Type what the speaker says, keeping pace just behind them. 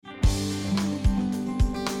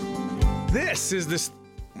This is this.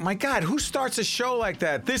 My God, who starts a show like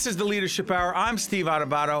that? This is the Leadership Hour. I'm Steve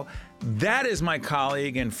Adubato. That is my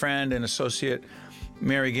colleague and friend and associate,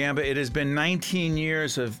 Mary Gamba. It has been 19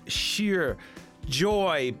 years of sheer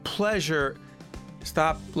joy, pleasure.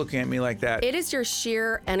 Stop looking at me like that. It is your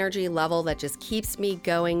sheer energy level that just keeps me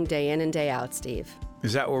going day in and day out, Steve.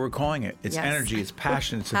 Is that what we're calling it? It's Yes. energy, it's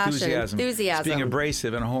passion, it's Passion, enthusiasm. enthusiasm. It's being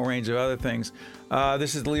abrasive and a whole range of other things.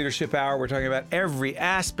 This is the Leadership Hour. We're talking about every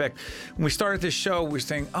aspect. When we started this show, we were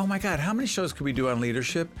saying, oh my God, how many shows could we do on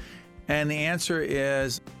leadership? And the answer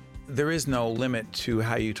is there is no limit to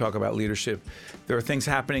how you talk about leadership. There are things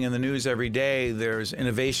happening in the news every day. There's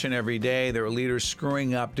innovation every day. There are leaders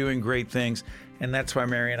screwing up, doing great things. And that's why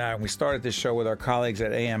Mary and I, we started this show with our colleagues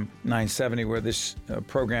at AM 970, where this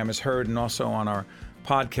program is heard, and also on our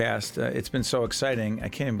podcast. It's been so exciting. I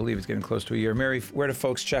can't even believe it's getting close to a year. Mary, where do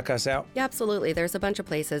folks check us out? Yeah, absolutely. There's a bunch of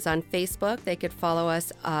places. On Facebook, they could follow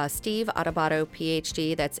us, Steve Adubato,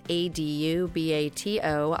 PhD. That's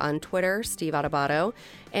Adubato. On Twitter, Steve Adubato.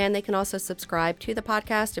 And they can also subscribe to the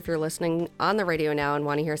podcast if you're listening on the radio now and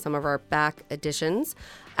want to hear some of our back editions,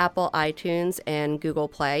 Apple, iTunes, and Google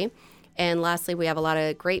Play. And lastly, we have a lot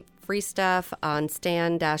of great free stuff on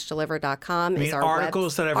stand-deliver.com. I mean,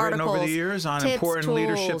 articles that I've written over the years on tips, important tools,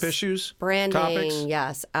 leadership issues, branding, topics.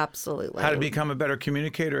 Yes, absolutely. How to become a better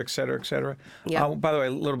communicator, et cetera, et cetera. Yeah. By the way,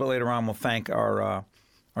 a little bit later on, we'll thank our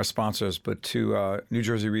sponsors, but to New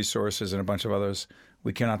Jersey Resources and a bunch of others,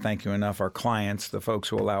 we cannot thank you enough. Our clients, the folks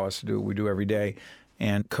who allow us to do what we do every day,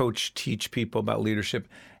 and coach, teach people about leadership.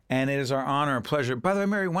 And it is our honor and pleasure. By the way,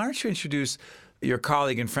 Mary, why don't you introduce your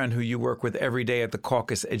colleague and friend who you work with every day at the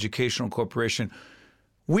Caucus Educational Corporation.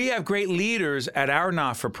 We have great leaders at our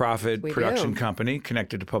not-for-profit production company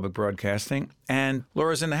connected to public broadcasting. And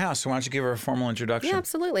Laura's in the house, so why don't you give her a formal introduction? Yeah,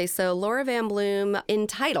 absolutely. So Laura Van Bloom, in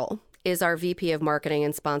title, is our VP of Marketing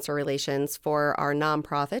and Sponsor Relations for our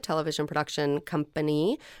nonprofit television production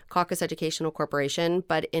company, Caucus Educational Corporation.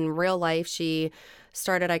 But in real life, she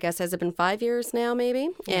started, I guess, has it been 5 years now,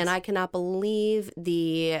 maybe? Yes. And I cannot believe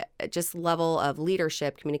the just level of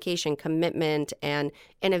leadership, communication, commitment, and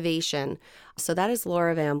innovation. So that is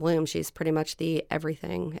Laura Van Bloom. She's pretty much the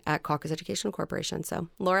everything at Caucus Educational Corporation. So,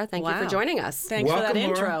 Laura, thank you for joining us. Thanks Welcome, for that Laura.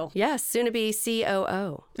 intro. Yes, soon to be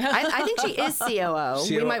COO. I think she is COO.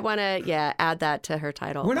 We might want to, add that to her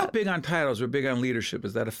title. We're not big on titles. We're big on leadership.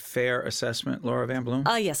 Is that a fair assessment, Laura Van Bloom?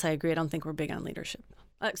 Yes, I agree. I don't think we're big on leadership.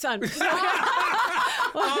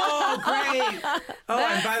 Oh, great. Oh,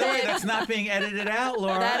 and by the way, that's not being edited out,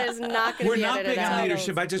 Laura. That is not going to be edited out. We're not big on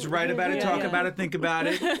leadership. I just write about it, talk about it, think about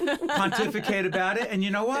it, pontificate about it. And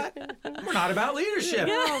you know what? We're not about leadership.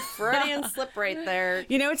 Oh, Freudian slip right there.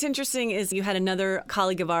 You know what's interesting is you had another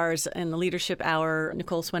colleague of ours in the Leadership Hour,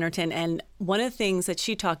 Nicole Swinnerton, and one of the things that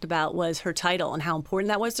she talked about was her title and how important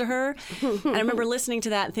that was to her. And I remember listening to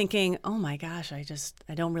that and thinking, oh my gosh, I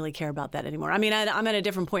don't really care about that anymore. I mean, I'm at a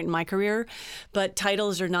different point in my career, but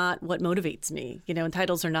titles are not what motivates me, and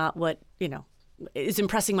titles are not what, is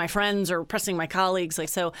impressing my friends or impressing my colleagues.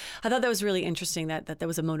 So I thought that was really interesting that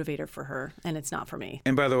was a motivator for her, and it's not for me.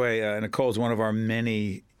 And by the way, Nicole's one of our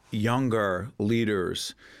many younger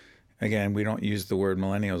leaders. Again, we don't use the word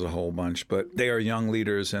millennials a whole bunch, but they are young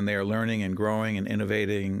leaders, and they are learning and growing and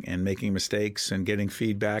innovating and making mistakes and getting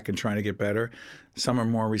feedback and trying to get better. Some are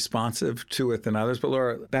more responsive to it than others. But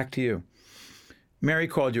Laura, back to you. Mary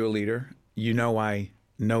called you a leader. You know I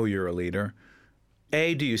know you're a leader.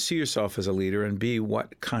 A, do you see yourself as a leader? And B,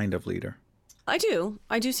 what kind of leader? I do.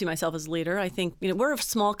 I do see myself as a leader. I think, we're a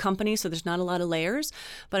small company, so there's not a lot of layers,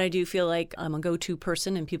 but I do feel like I'm a go-to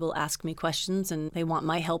person and people ask me questions and they want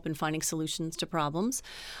my help in finding solutions to problems.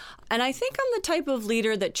 And I think I'm the type of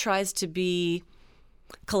leader that tries to be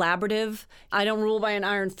collaborative. I don't rule by an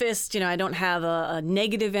iron fist. I don't have a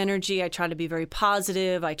negative energy. I try to be very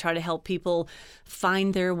positive. I try to help people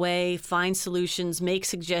find their way, find solutions, make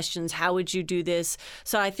suggestions. How would you do this?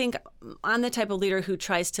 So I think I'm the type of leader who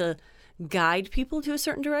tries to guide people to a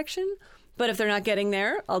certain direction. But if they're not getting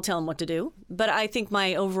there, I'll tell them what to do. But I think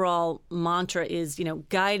my overall mantra is,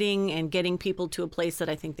 guiding and getting people to a place that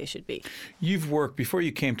I think they should be. You've worked, before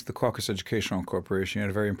you came to the Caucus Educational Corporation, you had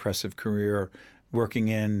a very impressive career working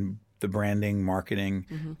in the branding, marketing,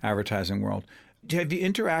 advertising world. Have you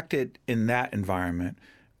interacted in that environment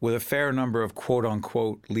with a fair number of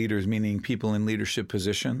quote-unquote leaders, meaning people in leadership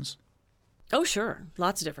positions? Oh, sure.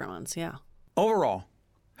 Lots of different ones, yeah. Overall,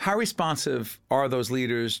 how responsive are those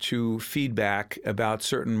leaders to feedback about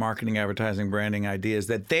certain marketing, advertising, branding ideas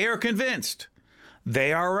that they are convinced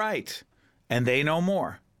they are right and they know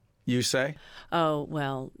more? you say? Oh,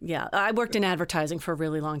 well, yeah. I worked in advertising for a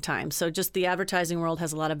really long time. So just the advertising world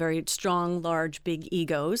has a lot of very strong, large, big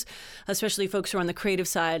egos, especially folks who are on the creative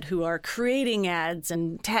side who are creating ads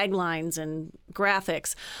and taglines and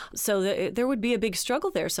graphics. So there would be a big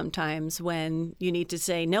struggle there sometimes when you need to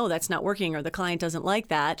say, no, that's not working, or the client doesn't like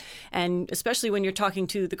that. And especially when you're talking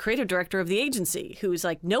to the creative director of the agency who's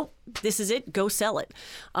like, nope, this is it, go sell it.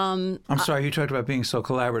 I'm sorry, you talked about being so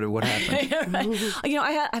collaborative. What happened? Right. You know,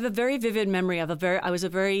 I have a very vivid memory of I was a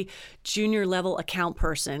very junior level account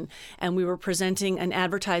person, and we were presenting an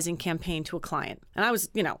advertising campaign to a client. And I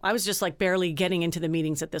was just like barely getting into the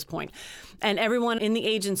meetings at this point. And everyone in the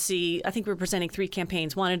agency, I think we were presenting 3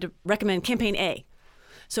 campaigns, wanted to recommend campaign A.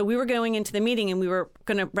 So we were going into the meeting and we were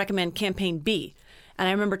going to recommend campaign B. And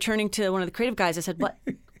I remember turning to one of the creative guys. I said, "What?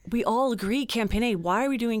 We all agree campaign A. Why are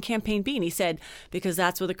we doing campaign B?" And he said, "Because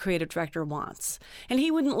that's what the creative director wants." And he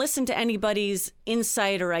wouldn't listen to anybody's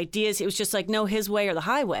insight or ideas. It was just like, no, his way or the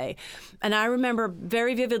highway. And I remember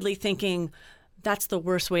very vividly thinking, that's the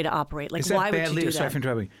worst way to operate. Like, why would you do that? Sorry for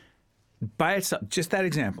interrupting. By itself, just that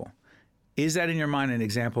example, is that in your mind an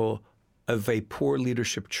example of a poor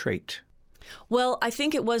leadership trait? Well, I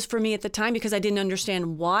think it was for me at the time because I didn't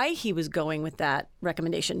understand why he was going with that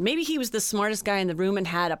recommendation. Maybe he was the smartest guy in the room and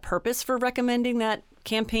had a purpose for recommending that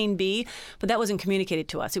campaign B, but that wasn't communicated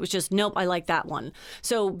to us. It was just, nope, I like that one.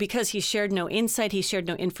 So because he shared no insight, he shared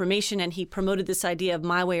no information, and he promoted this idea of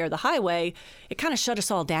my way or the highway, it kind of shut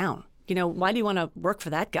us all down. You know, why do you want to work for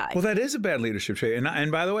that guy? Well, that is a bad leadership trait.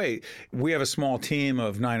 And by the way, we have a small team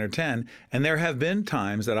of 9 or 10, and there have been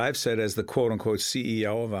times that I've said as the quote-unquote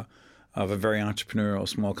CEO of a very entrepreneurial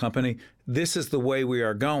small company, this is the way we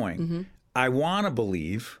are going. Mm-hmm. I want to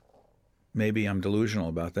believe, maybe I'm delusional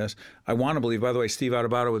about this, I want to believe, by the way, Steve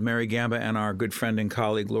Adubato with Mary Gamba and our good friend and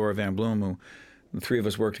colleague Laura Van Bloom, who the 3 of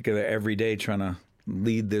us work together every day trying to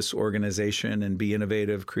lead this organization and be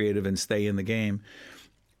innovative, creative, and stay in the game.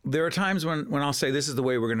 There are times when I'll say this is the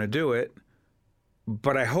way we're going to do it,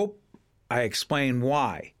 but I hope I explain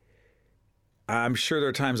why. I'm sure there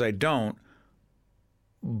are times I don't,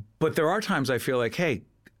 but there are times I feel like, hey,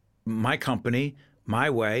 my company, my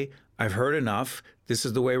way, I've heard enough. This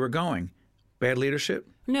is the way we're going. Bad leadership?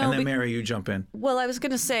 No, and then, Mary, you jump in. Well, I was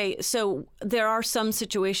going to say, so there are some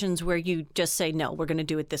situations where you just say, no, we're going to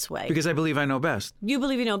do it this way. Because I believe I know best. You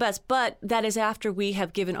believe you know best, but that is after we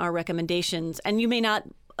have given our recommendations, and you may not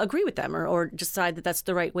agree with them or decide that that's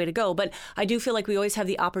the right way to go. But I do feel like we always have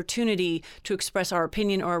the opportunity to express our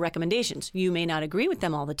opinion or our recommendations. You may not agree with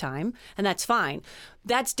them all the time, and that's fine.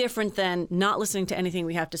 That's different than not listening to anything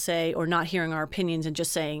we have to say or not hearing our opinions and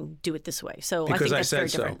just saying, do it this way. So because I think that's very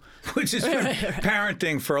so, different. Which is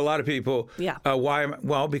parenting for a lot of people. Yeah. Why?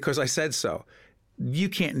 Well, because I said so. You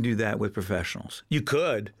can't do that with professionals. You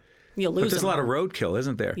could. You'll lose but there's them a lot of all. roadkill,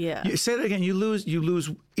 isn't there? Yeah. You say it again. You lose.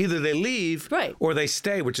 Either they leave, right, or they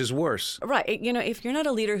stay, which is worse. Right. You know, if you're not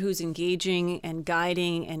a leader who's engaging and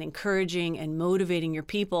guiding and encouraging and motivating your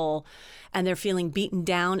people, and they're feeling beaten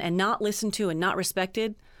down and not listened to and not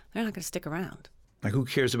respected, they're not going to stick around. Like, who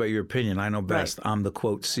cares about your opinion? I know best. Right. I'm the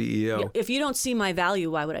quote CEO. If you don't see my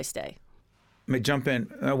value, why would I stay? Let me jump in.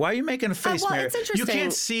 Why are you making a face, well, Mary? it's interesting. You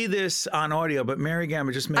can't see this on audio, but Mary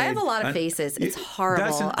Gamba just made... I have a lot of faces. It's horrible.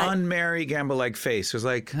 That's an un-Mary Gamba-like face. It was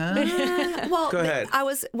like, huh? Well, go ahead.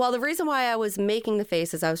 The reason why I was making the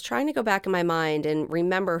face is I was trying to go back in my mind and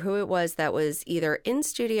remember who it was that was either in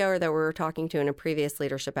studio or that we were talking to in a previous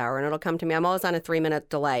leadership hour. And it'll come to me. I'm always on a 3-minute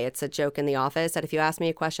delay. It's a joke in the office that if you ask me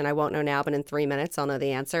a question, I won't know now, but in 3 minutes, I'll know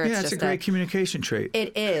the answer. Yeah, it's a great communication trait.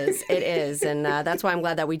 It is. It is. And that's why I'm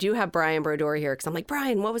glad that we do have Brian Brodeur here, because I'm like,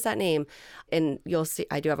 Brian, what was that name? And you'll see,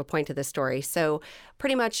 I do have a point to this story. So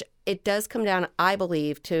pretty much it does come down, I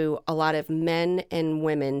believe, to a lot of men and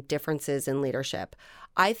women differences in leadership.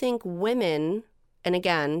 I think women, and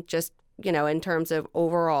again, just, in terms of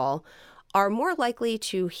overall, are more likely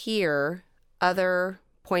to hear other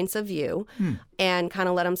points of view and kind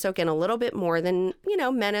of let them soak in a little bit more than,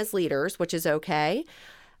 men as leaders, which is okay.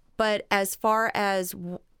 But as far as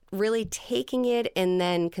really taking it and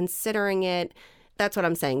then considering it, that's what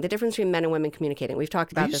I'm saying. The difference between men and women communicating. We've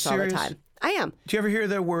talked about this serious? all the time. I am. Do you ever hear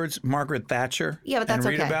the words Margaret Thatcher? Yeah, but that's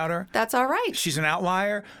and read okay. about her? That's all right. She's an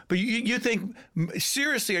outlier. But you think,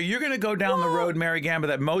 seriously, are you going to go down the road, Mary Gamba,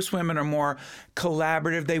 that most women are more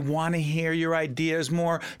collaborative? They want to hear your ideas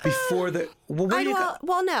more before the...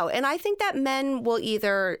 Well, no. And I think that men will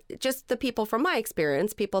either, just the people from my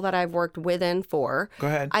experience, people that I've worked with and for. Go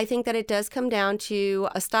ahead. I think that it does come down to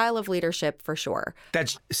a style of leadership for sure.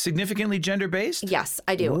 That's significantly gender-based? Yes,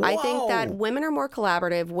 I do. Whoa. I think that women are more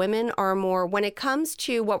collaborative. Women are more more when it comes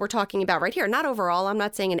to what we're talking about right here. Not overall. I'm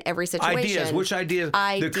not saying in every situation. Ideas. Which ideas?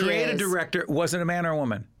 The creative director, was it a man or a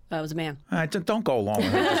woman? I was a man. Don't go along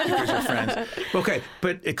with it just because you're friends. Okay,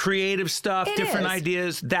 but creative stuff, different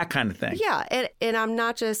ideas, that kind of thing. Yeah, and I'm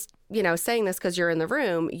not just, saying this because you're in the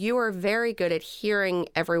room. You are very good at hearing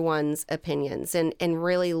everyone's opinions and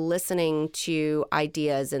really listening to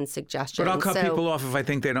ideas and suggestions. But I'll cut people off if I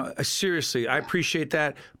think they don't. Seriously, I appreciate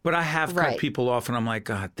that, but I have cut people off and I'm like,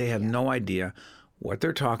 God, they have no idea what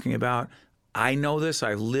they're talking about. I know this.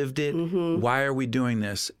 I've lived it. Mm-hmm. Why are we doing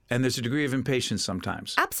this? And there's a degree of impatience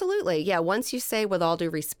sometimes. Absolutely. Yeah. Once you say with all due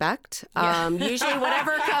respect, usually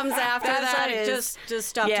whatever comes after that is... Just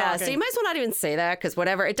stop talking. Yeah. So you might as well not even say that because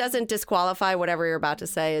whatever, it doesn't disqualify whatever you're about to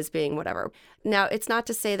say as being whatever. Now, it's not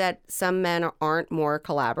to say that some men aren't more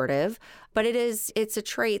collaborative, but it's a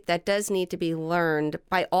trait that does need to be learned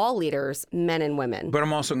by all leaders, men and women. But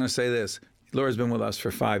I'm also going to say this. Laura's been with us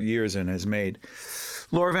for 5 years and has made...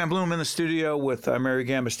 Laura Van Bloom in the studio with Mary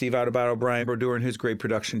Gamba, Steve Adubato, Brian Brodeur, and his great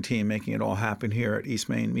production team making it all happen here at East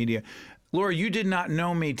Main Media. Laura, you did not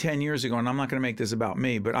know me 10 years ago, and I'm not going to make this about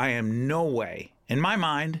me, but I am no way, in my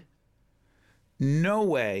mind, no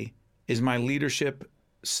way is my leadership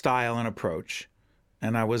style and approach,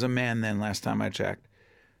 and I was a man then last time I checked,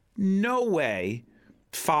 no way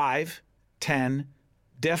 5, 10,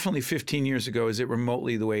 definitely 15 years ago is it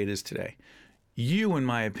remotely the way it is today. You, in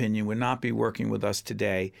my opinion, would not be working with us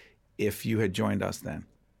today if you had joined us then.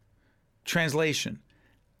 Translation,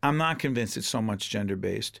 I'm not convinced it's so much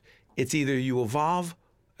gender-based. It's either you evolve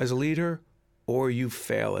as a leader or you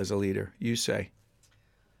fail as a leader. You say.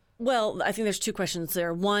 Well, I think there's two questions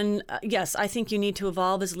there. One, yes, I think you need to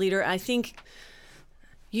evolve as a leader. I think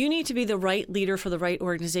you need to be the right leader for the right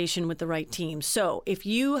organization with the right team. So if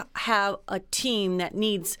you have a team that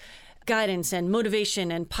needs guidance and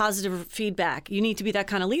motivation and positive feedback, you need to be that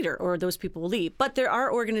kind of leader or those people will leave. But there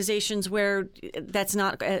are organizations where that's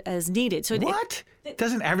not as needed. So what?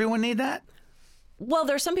 Doesn't everyone need that? Well,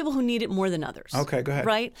 there are some people who need it more than others. Okay, go ahead.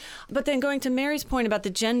 Right? But then going to Mary's point about the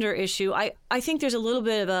gender issue, I think there's a little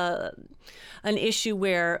bit of an issue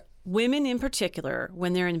where women in particular,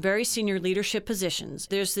 when they're in very senior leadership positions,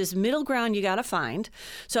 there's this middle ground you got to find.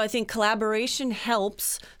 So I think collaboration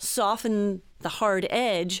helps soften the hard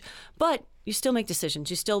edge, but you still make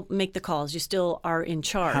decisions. You still make the calls. You still are in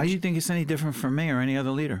charge. How do you think it's any different from me or any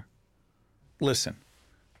other leader? Listen,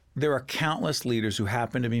 there are countless leaders who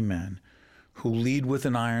happen to be men who lead with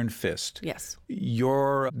an iron fist. Yes.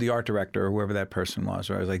 You're the art director or whoever that person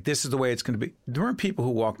was, right? I was like, this is the way it's going to be. There weren't people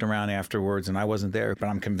who walked around afterwards, and I wasn't there, but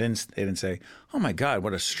I'm convinced they didn't say, oh my God,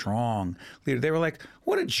 what a strong leader. They were like,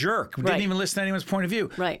 what a jerk. We didn't even listen to anyone's point of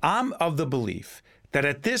view. Right. I'm of the belief that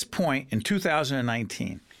at this point in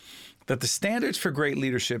 2019, that the standards for great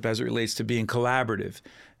leadership as it relates to being collaborative,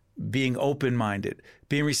 being open-minded,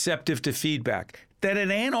 being receptive to feedback, that it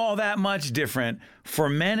ain't all that much different for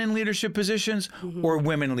men in leadership positions or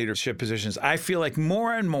women in leadership positions. I feel like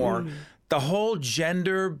more and more, the whole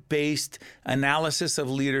gender-based analysis of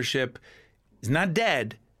leadership is not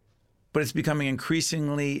dead, but it's becoming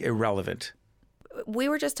increasingly irrelevant. We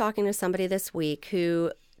were just talking to somebody this week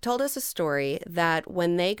who told us a story that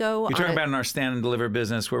when they go You're talking about in our stand and deliver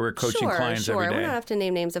business where we're coaching clients every day. We don't have to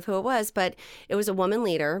name names of who it was, but it was a woman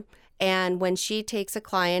leader. And when she takes a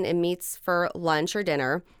client and meets for lunch or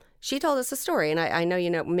dinner, she told us a story. And I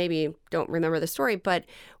know, maybe don't remember the story, but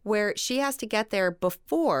where she has to get there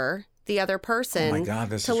before the other person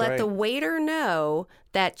to let the waiter know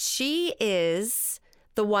that she is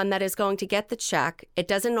the one that is going to get the check. It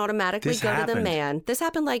doesn't automatically go to the man. This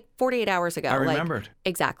happened like 48 hours ago. I remembered.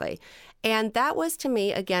 Exactly. And that was, to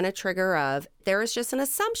me, again, a trigger of there is just an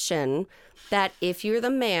assumption that if you're the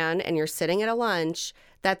man and you're sitting at a lunch,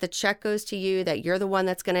 that the check goes to you, that you're the one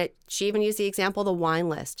that's going to, she even used the example, the wine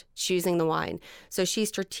list, choosing the wine. So she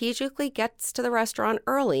strategically gets to the restaurant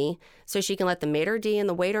early so she can let the maitre d' and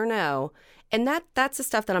the waiter know. And that's the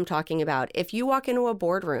stuff that I'm talking about. If you walk into a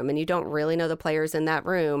boardroom and you don't really know the players in that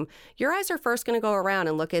room, your eyes are first going to go around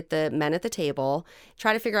and look at the men at the table,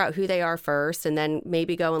 try to figure out who they are first, and then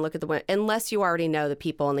maybe go and look at the women, unless you already know the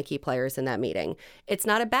people and the key players in that meeting. It's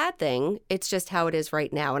not a bad thing. It's just how it is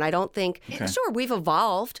right now. And I don't think, sure, we've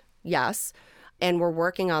evolved, yes, and we're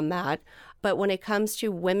working on that. But when it comes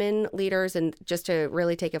to women leaders, and just to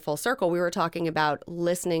really take it full circle, we were talking about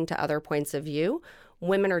listening to other points of view.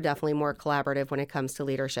 Women are definitely more collaborative when it comes to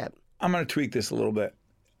leadership. I'm going to tweak this a little bit.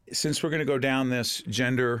 Since we're going to go down this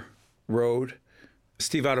gender road,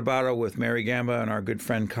 Steve Adubato with Mary Gamba and our good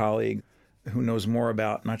friend, colleague, who knows more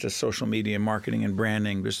about not just social media, marketing and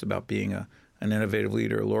branding, just about being an innovative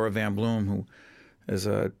leader, Laura Van Bloom, who as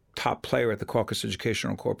a top player at the Caucus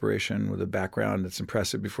Educational Corporation with a background that's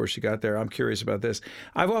impressive before she got there. I'm curious about this.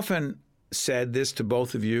 I've often said this to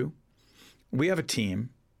both of you. We have a team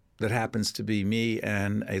that happens to be me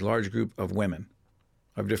and a large group of women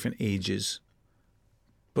of different ages,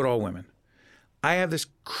 but all women. I have this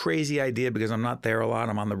crazy idea because I'm not there a lot.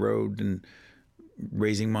 I'm on the road and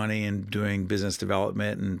raising money and doing business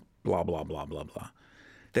development and blah, blah, blah, blah, blah.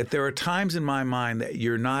 That there are times in my mind that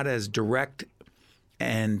you're not as direct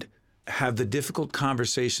and have the difficult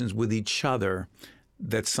conversations with each other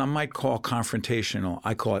that some might call confrontational.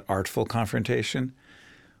 I call it artful confrontation,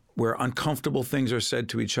 where uncomfortable things are said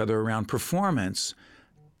to each other around performance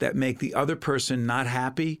that make the other person not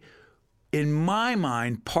happy. In my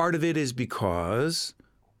mind, part of it is because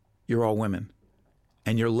you're all women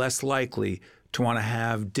and you're less likely to want to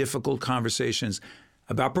have difficult conversations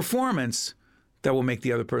about performance that will make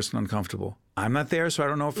the other person uncomfortable. I'm not there, so I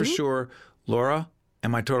don't know for sure. Laura,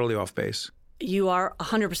 am I totally off base? You are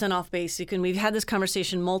 100% off base. We've had this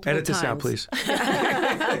conversation multiple times. Edit this out, please.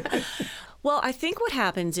 Well, I think what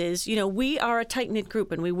happens is, we are a tight-knit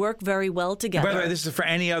group and we work very well together. By the way, this is for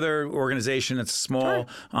any other organization that's a small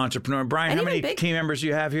entrepreneur. Brian, how many team members do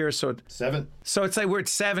you have here? 7. So it's like we're at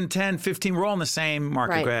 7, 10, 15. We're all in the same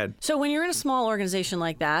market. Right. Go ahead. So when you're in a small organization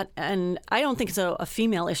like that, and I don't think it's a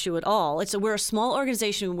female issue at all. We're a small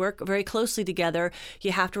organization. We work very closely together.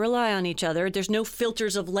 You have to rely on each other. There's no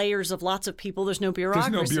filters of layers of lots of people. There's no bureaucracy.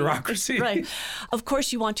 There's no bureaucracy. Right. Of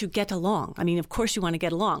course you want to get along. Of course you want to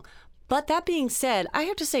get along. But that being said, I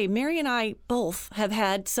have to say, Mary and I both have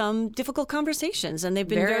had some difficult conversations, and they've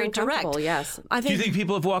been very direct. Yes. Do you think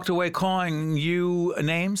people have walked away calling you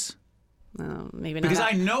names? Maybe not. Because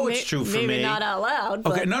I know it's true for me. Maybe not out loud.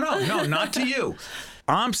 Okay, no, not to you.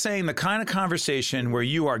 I'm saying the kind of conversation where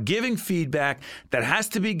you are giving feedback that has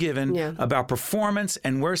to be given about performance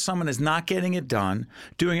and where someone is not getting it done,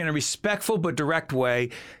 doing it in a respectful but direct way,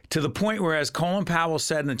 to the point where, as Colin Powell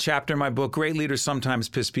said in a chapter in my book, great leaders sometimes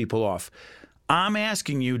piss people off. I'm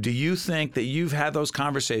asking you, do you think that you've had those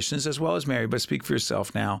conversations, as well as Mary, but speak for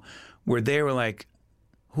yourself now, where they were like,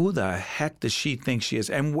 who the heck does she think she is?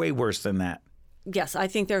 And way worse than that. Yes, I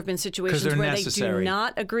think there have been situations where necessary. They do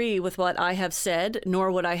not agree with what I have said, nor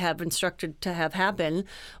what I have instructed to have happen,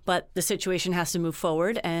 but the situation has to move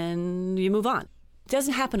forward and you move on. It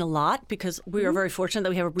doesn't happen a lot because we are very fortunate that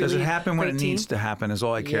we have a really Does it happen when it team. needs to happen is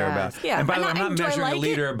all I care about. Yeah. And by the way, I'm not Do I measuring like a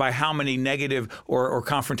leader by how many negative or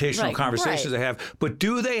confrontational conversations they have, but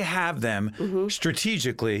do they have them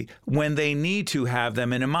strategically when they need to have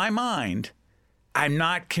them? And in my mind, I'm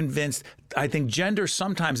not convinced. I think gender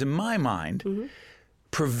sometimes, in my mind,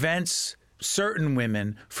 prevents certain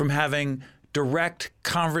women from having direct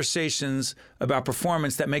conversations about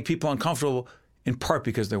performance that make people uncomfortable, in part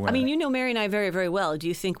because they're women. You know Mary and I very, very well. Do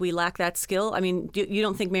you think we lack that skill? You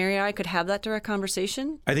don't think Mary and I could have that direct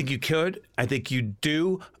conversation? I think you could. I think you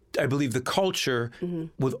do. I believe the culture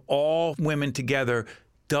with all women together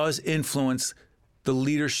does influence the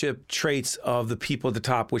leadership traits of the people at the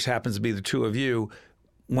top, which happens to be the two of you,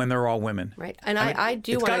 when they're all women. Right. And I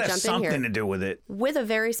do want to jump in here. It's got something to do with it. With a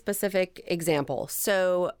very specific example.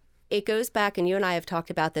 So it goes back, and you and I have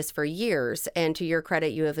talked about this for years, and to your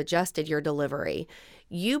credit, you have adjusted your delivery.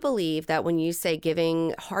 You believe that when you say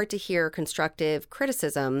giving hard-to-hear constructive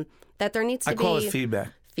criticism, that there needs to be... I call it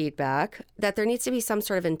feedback, that there needs to be some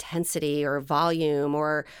sort of intensity or volume,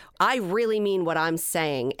 or I really mean what I'm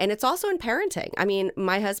saying. And it's also in parenting.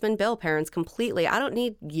 My husband, Bill, parents completely. I don't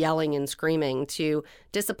need yelling and screaming to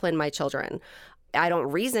discipline my children. I don't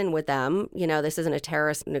reason with them. This isn't a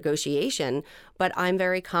terrorist negotiation, but I'm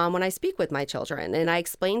very calm when I speak with my children. And I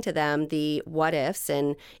explain to them the what ifs,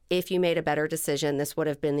 and if you made a better decision, this would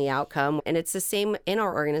have been the outcome. And it's the same in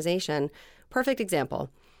our organization. Perfect example.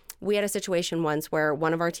 We had a situation once where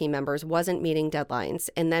one of our team members wasn't meeting deadlines.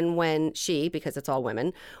 And then when she, because it's all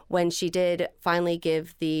women, when she did finally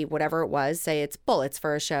give the whatever it was, say it's bullets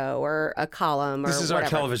for a show or a column or whatever. This is our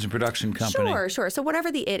television production company. Sure. So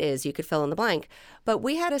whatever the it is, you could fill in the blank. But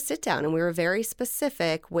we had a sit down and we were very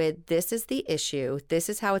specific with this is the issue. This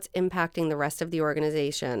is how it's impacting the rest of the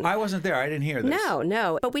organization. I wasn't there. I didn't hear this.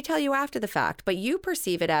 No. But we tell you after the fact. But you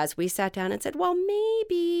perceive it as we sat down and said, well,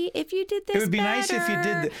 maybe if you did this it would be nice if you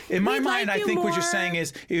did this. In my mind, I think what you're saying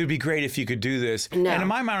is it would be great if you could do this. No. And in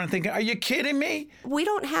my mind, I'm thinking, are you kidding me? We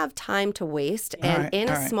don't have time to waste. And in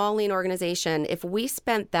a small, lean organization, if we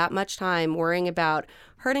spent that much time worrying about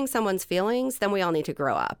hurting someone's feelings, then we all need to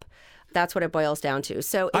grow up. That's what it boils down to.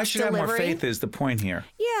 So it's I should have more faith is the point here.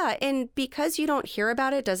 Yeah, and because you don't hear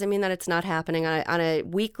about it doesn't mean that it's not happening on a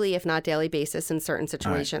weekly, if not daily basis in certain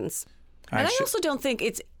situations. And I also don't think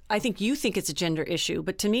it's I think you think it's a gender issue,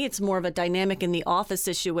 but to me, it's more of a dynamic in the office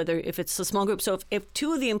issue, whether if it's a small group. So if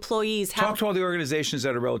two of the employees have... Talk to all the organizations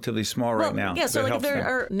that are relatively small right now. Yeah, so like if there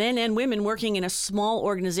are men and women working in a small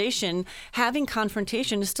organization, having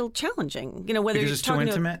confrontation is still challenging. You know, whether because you're it's too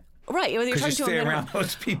intimate? Right. Because you stay around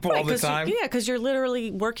those people all the time? Yeah, because you're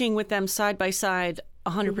literally working with them side by side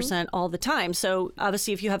 100% all the time. So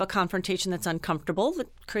obviously, if you have a confrontation that's uncomfortable, that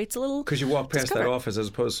creates a little because you walk past discomfort. that office as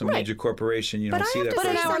opposed to some major corporation, you don't see that. But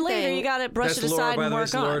person. an hour later, you got to brush it aside and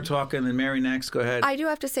work on. Laura talking, and Mary next. Go ahead. I do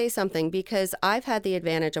have to say something because I've had the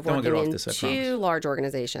advantage of working in two large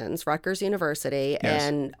organizations, Rutgers University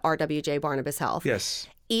and RWJ Barnabas Health. Yes.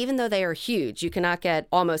 Even though they are huge, you cannot get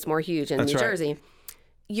almost more huge in New Jersey.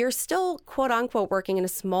 You're still, quote unquote, working in a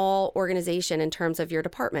small organization in terms of your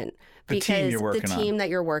department because the team that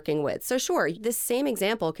you're working with. So sure, this same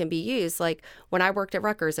example can be used. Like when I worked at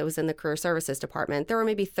Rutgers, it was in the career services department. There were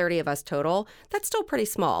maybe 30 of us total. That's still pretty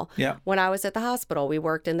small. Yeah. When I was at the hospital, we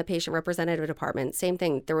worked in the patient representative department. Same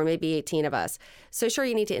thing. There were maybe 18 of us. So sure,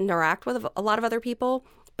 you need to interact with a lot of other people.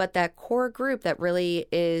 But that core group that really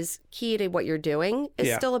is key to what you're doing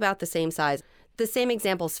is still about the same size. The same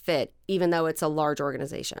examples fit, even though it's a large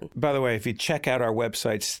organization. By the way, if you check out our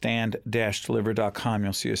website, stand-deliver.com,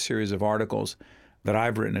 you'll see a series of articles that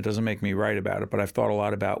I've written. It doesn't make me write about it, but I've thought a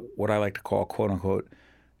lot about what I like to call, quote unquote,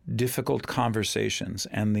 difficult conversations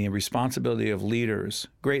and the responsibility of leaders,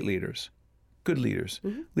 great leaders, good leaders,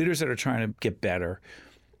 leaders that are trying to get better,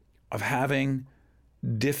 of having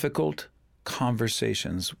difficult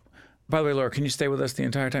conversations. By the way, Laura, can you stay with us the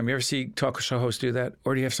entire time? You ever see talk show hosts do that?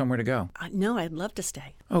 Or do you have somewhere to go? No, I'd love to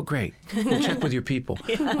stay. Oh, great. We'll check with your people.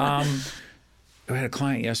 I had a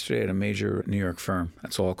client yesterday at a major New York firm.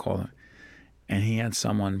 That's all I'll call it. And he had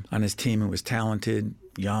someone on his team who was talented,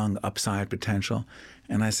 young, upside potential.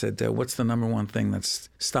 And I said, what's the number one thing that's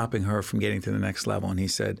stopping her from getting to the next level? And he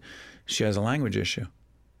said, she has a language issue.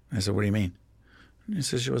 I said, what do you mean? He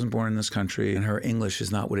says she wasn't born in this country and her English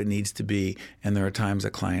is not what it needs to be. And there are times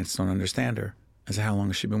that clients don't understand her. I said, how long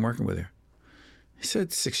has she been working with her? He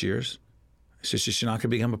said, 6 years. I said, is she not going to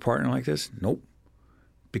become a partner like this? Nope.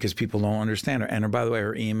 Because people don't understand her. And by the way,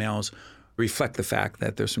 her emails reflect the fact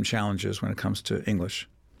that there's some challenges when it comes to English,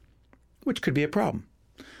 which could be a problem.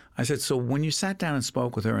 I said, so when you sat down and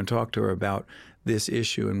spoke with her and talked to her about this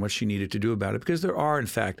issue and what she needed to do about it, because there are, in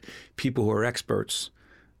fact, people who are experts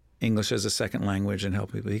English as a second language and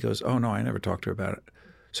help people. He goes, oh, no, I never talked to her about it.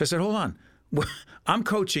 So I said, hold on. I'm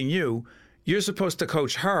coaching you. You're supposed to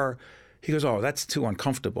coach her. He goes, oh, that's too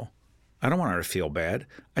uncomfortable. I don't want her to feel bad.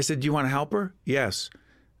 I said, do you want to help her? Yes.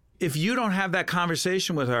 If you don't have that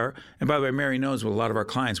conversation with her, and by the way, Mary knows with a lot of our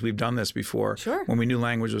clients, we've done this before. Sure. When we knew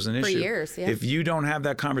language was an issue. For years, yeah. If you don't have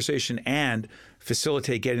that conversation and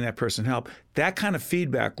facilitate getting that person help, that kind of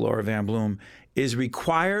feedback, Laura Van Bloom, is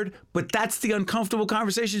required, but that's the uncomfortable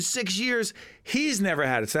conversation. 6 years, he's never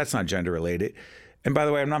had it, so that's not gender related. And by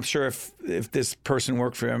the way, I'm not sure if this person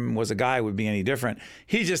worked for him was a guy, it would be any different.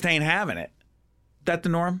 He just ain't having it. That the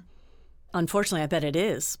norm? Unfortunately, I bet it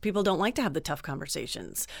is. People don't like to have the tough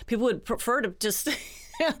conversations. People would prefer to just,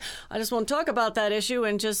 I just won't talk about that issue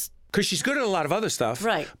and just... Because she's good at a lot of other stuff.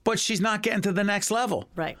 Right. But she's not getting to the next level.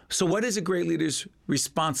 Right. So what is a great leader's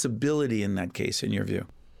responsibility in that case, in your view?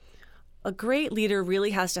 A great leader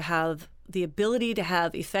really has to have the ability to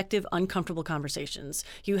have effective, uncomfortable conversations.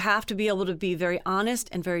 You have to be able to be very honest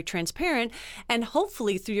and very transparent. And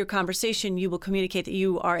hopefully through your conversation, you will communicate that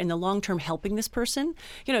you are in the long term helping this person.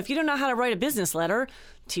 You know, if you don't know how to write a business letter,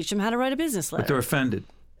 teach them how to write a business letter. But they're offended.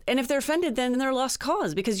 And if they're offended, then they're lost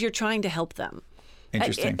cause because you're trying to help them.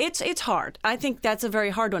 Interesting. It's hard. I think that's a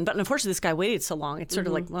very hard one. But unfortunately, this guy waited so long. It's sort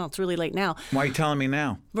of like, well, it's really late now. Why are you telling me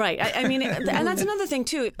now? Right. I mean, and that's another thing,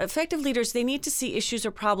 too. Effective leaders, they need to see issues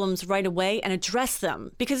or problems right away and address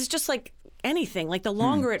them because it's just like anything. Like the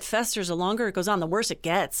longer it festers, the longer it goes on, the worse it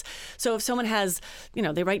gets. So if someone has, you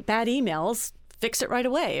know, they write bad emails, fix it right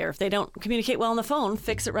away. Or if they don't communicate well on the phone,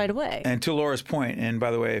 fix it right away. And to Laura's point, and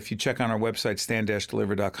by the way, if you check on our website,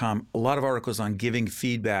 stand-deliver.com, a lot of articles on giving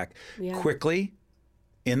feedback quickly,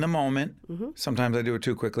 in the moment. Sometimes I do it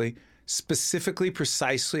too quickly. Specifically,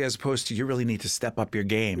 precisely, as opposed to you really need to step up your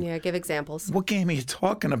game. Yeah, give examples. What game are you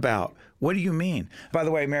talking about? What do you mean? By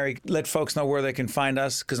the way, Mary, let folks know where they can find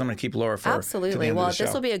us because I'm going to keep Laura for Absolutely. To the end well, of the show.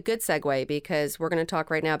 This will be a good segue because we're going to talk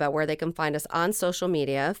right now about where they can find us on social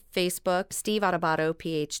media. Facebook, Steve Adubato,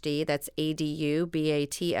 PhD. That's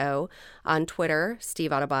ADUBATO. On Twitter,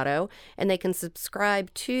 Steve Adubato. And they can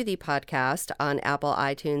subscribe to the podcast on Apple,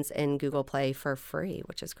 iTunes, and Google Play for free,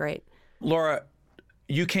 which is great. Laura,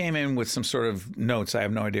 you came in with some sort of notes. I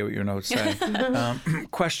have no idea what your notes say.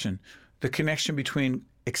 Question. The connection between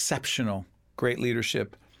exceptional, great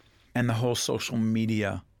leadership and the whole social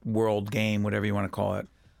media world game, whatever you want to call it?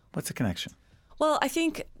 What's the connection? Well, I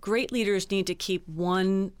think great leaders need to keep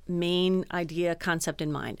one main idea, concept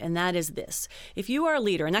in mind, and that is this. If you are a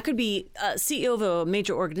leader, and that could be a CEO of a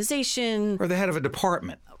major organization, Or the head of a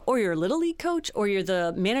department. or you're a little league coach, or you're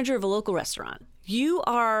the manager of a local restaurant, you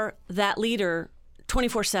are that leader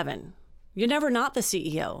 24/7. You're never not the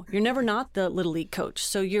CEO. You're never not the little league coach.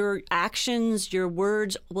 So your actions, your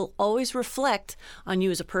words will always reflect on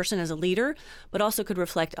you as a person, as a leader, but also could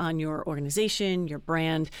reflect on your organization, your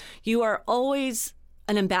brand. You are always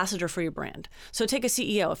an ambassador for your brand. So take a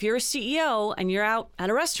CEO. If you're a CEO and you're out at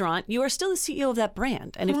a restaurant, you are still the CEO of that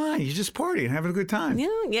brand. And if Come on, you're just partying, having a good time.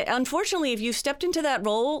 yeah, unfortunately, if you stepped into that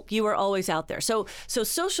role, you are always out there. So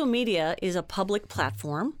social media is a public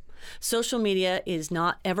platform. Social media is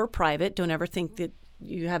not ever private. Don't ever think that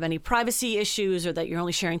you have any privacy issues or that you're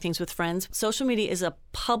only sharing things with friends. Social media is a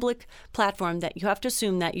public platform that you have to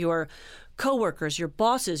assume that your coworkers, your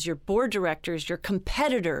bosses, your board directors, your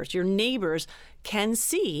competitors, your neighbors can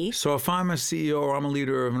see. So if I'm a CEO or I'm a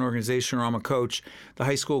leader of an organization or I'm a coach, the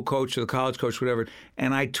high school coach or the college coach, whatever,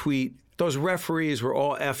 and I tweet, those referees were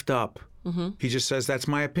all effed up. Mm-hmm. He just says, that's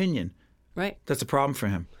my opinion. Right. That's a problem for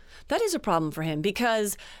him. That is a problem for him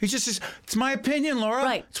because... He just says, it's my opinion, Laura.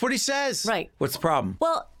 Right. It's what he says. Right. What's the problem?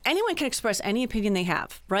 Well, anyone can express any opinion they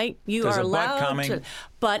have, right? You There's are a but allowed coming. to,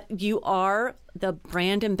 but you are the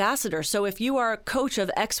brand ambassador. So if you are a coach of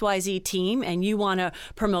XYZ team and you want to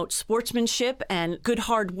promote sportsmanship and good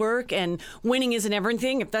hard work and winning isn't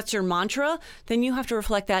everything, if that's your mantra, then you have to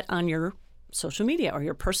reflect that on your social media or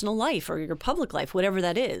your personal life or your public life, whatever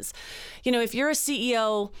that is. You know, if you're a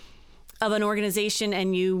CEO of an organization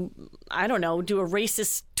and you, I don't know, do a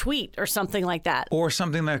racist tweet or something like that. Or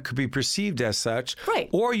something that could be perceived as such. Right.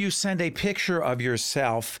 Or you send a picture of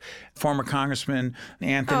yourself, former Congressman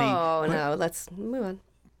Anthony. Oh, no. Let's move on.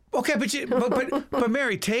 Okay, but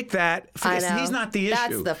Mary, take that. I know. He's not the issue.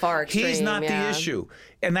 That's the far extreme, He's not yeah. the issue.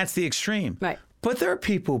 And that's the extreme. Right. But there are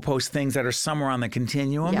people who post things that are somewhere on the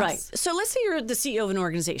continuum. Yes. Right. So let's say you're the CEO of an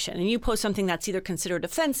organization and you post something that's either considered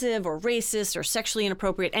offensive or racist or sexually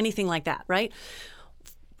inappropriate, anything like that, right?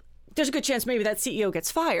 There's a good chance maybe that CEO gets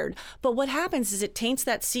fired. But what happens is it taints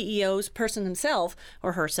that CEO's person himself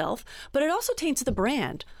or herself, but it also taints the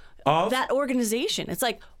brand of that organization. It's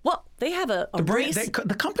like, well, they have a brand, race.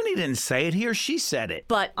 the company didn't say it. He or she said it.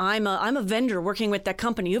 But I'm a vendor working with that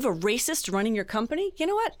company. You have a racist running your company? You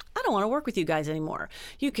know what? I don't want to work with you guys anymore.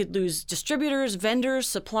 You could lose distributors, vendors,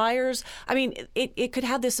 suppliers. I mean, it could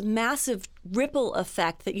have this massive ripple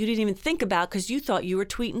effect that you didn't even think about because you thought you were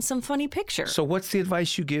tweeting some funny picture. So what's the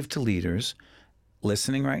advice you give to leaders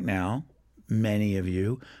listening right now, many of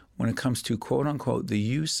you, when it comes to, quote unquote,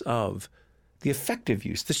 the effective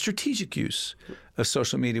use, the strategic use of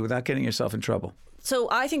social media without getting yourself in trouble? So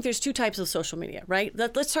I think there's two types of social media, right?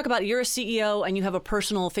 Let's talk about you're a CEO and you have a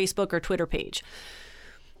personal Facebook or Twitter page.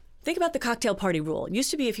 Think about the cocktail party rule. It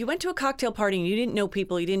used to be if you went to a cocktail party and you didn't know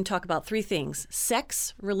people, you didn't talk about three things: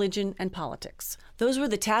 sex, religion, and politics. Those were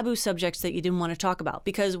the taboo subjects that you didn't want to talk about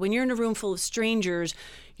because when you're in a room full of strangers,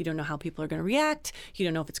 you don't know how people are going to react. You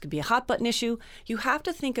don't know if it's going to be a hot button issue. You have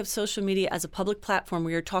to think of social media as a public platform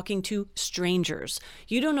where you're talking to strangers.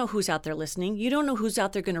 You don't know who's out there listening. You don't know who's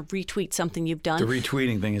out there going to retweet something you've done. The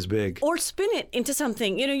retweeting thing is big. Or spin it into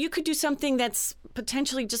something. You know, you could do something that's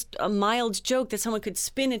potentially just a mild joke that someone could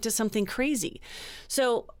spin into something crazy.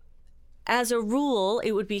 So as a rule,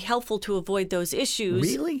 it would be helpful to avoid those issues.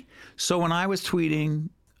 Really? So when I was tweeting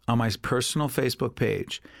on my personal Facebook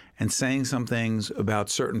page and saying some things about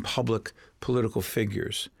certain public political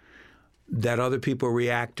figures that other people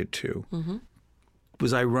reacted to,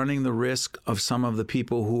 was I running the risk of some of the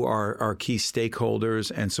people who are our key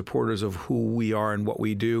stakeholders and supporters of who we are and what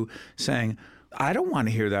we do saying, I don't want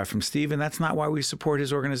to hear that from Steve, and that's not why we support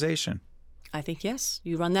his organization? I think, yes,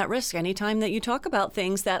 you run that risk anytime that you talk about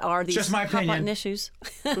things that are these Just my hot button opinion. issues.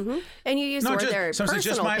 And you use the word there, so personal it's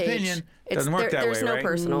just my page. opinion. Doesn't work that there's way, no right?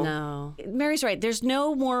 personal. No. Mary's right. There's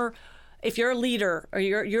no more, if you're a leader or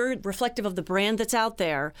you're reflective of the brand that's out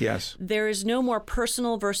there, Yes. there is no more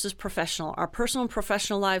personal versus professional. Our personal and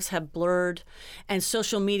professional lives have blurred, and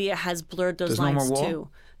social media has blurred those There's no lines more wall? too.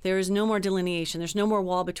 There is no more delineation. There's no more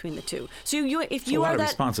wall between the two. So if It's a you lot are of that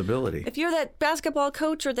responsibility. if you're that basketball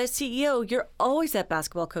coach or that CEO, you're always that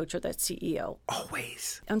basketball coach or that CEO.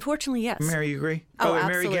 Always. Unfortunately, yes. Mary, you agree? Oh,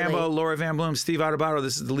 Mary absolutely. Gambo, Laura Van Bloom, Steve Adubato.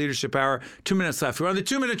 This is the Leadership Hour. 2 minutes left. We're on the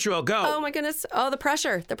 2-minute drill. Go. Oh my goodness. Oh, the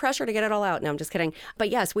pressure to get it all out. No, I'm just kidding. But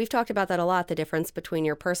yes, we've talked about that a lot, the difference between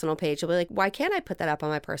your personal page. You'll be like, why can't I put that up on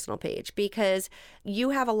my personal page? Because you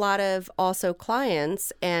have a lot of also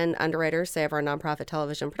clients and underwriters, say of our nonprofit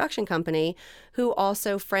television production company who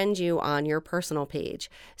also friend you on your personal page.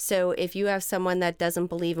 So if you have someone that doesn't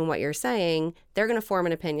believe in what you're saying, they're going to form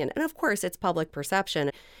an opinion. And of course, it's public perception.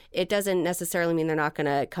 It doesn't necessarily mean they're not going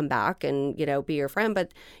to come back and, be your friend,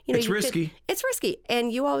 but it's risky. It's risky.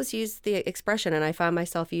 And you always use the expression, and I find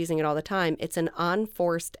myself using it all the time. It's an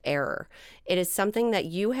unforced error. It is something that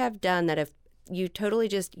you have done that if you totally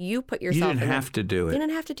you put yourself in. You didn't have to do it. You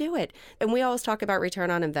didn't have to do it. And we always talk about return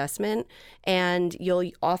on investment. And you'll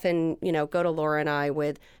often, go to Laura and I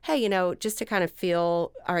with, hey, just to kind of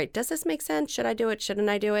feel, all right, does this make sense? Should I do it? Shouldn't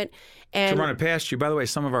I do it? And to run it past you. By the way,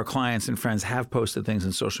 some of our clients and friends have posted things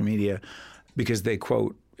on social media because they,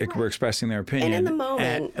 quote, were expressing their opinion. And in the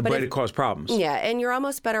moment. But it caused problems. Yeah, and you're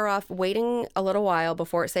almost better off waiting a little while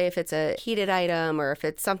before, say if it's a heated item or if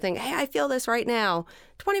it's something, hey, I feel this right now.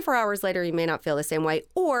 24 hours later, you may not feel the same way.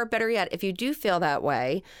 Or better yet, if you do feel that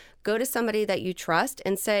way, go to somebody that you trust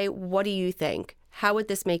and say, what do you think? How would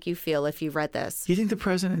this make you feel if you read this? Do you think the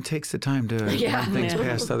president takes the time to run things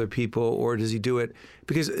past other people, or does he do it?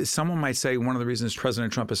 Because someone might say one of the reasons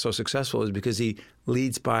President Trump is so successful is because he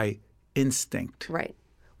leads by instinct. Right.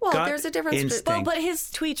 Well, Gut there's a difference. instinct. But his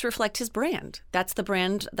tweets reflect his brand. That's the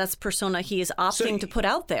brand, that's persona he is opting to put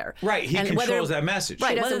out there. Right, he controls that message.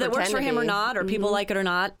 Right, He whether doesn't that works for pretend him to or be. not, or people like it or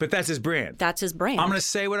not, But that's his brand. that's his brand. I'm going to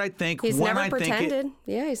say what I think He's when never I pretended. think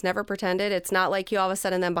it. Yeah, he's never pretended. It's not like you all of a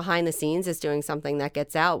sudden then behind the scenes is doing something that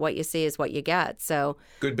gets out. What you see is what you get. So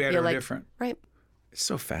Good, bad, you're or like, different. Right. It's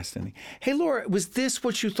so fascinating. Hey, Laura, was this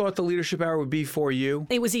what you thought the Leadership Hour would be for you?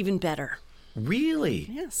 It was even better. Really?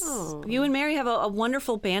 Yes. You and Mary have a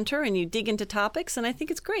wonderful banter and you dig into topics, and I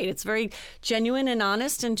think it's great. It's very genuine and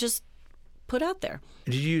honest and just put out there.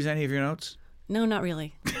 Did you use any of your notes? No, not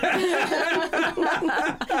really.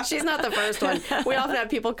 She's not the first one. We often have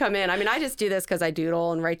people come in. I mean, I just do this because I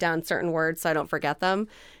doodle and write down certain words so I don't forget them.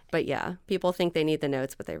 But yeah, people think they need the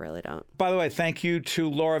notes, but they really don't. By the way, thank you to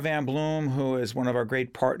Laura Van Bloom, who is one of our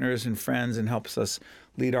great partners and friends and helps us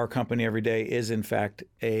lead our company every day, is in fact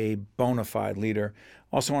a bona fide leader.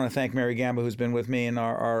 Also want to thank Mary Gamba, who's been with me, and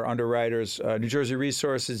our underwriters, New Jersey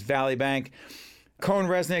Resources, Valley Bank, Cohen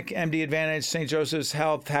Resnick, MD Advantage, St. Joseph's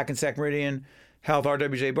Health, Hackensack Meridian Health,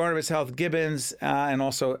 RWJ Barnabas Health, Gibbons, and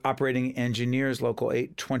also Operating Engineers, Local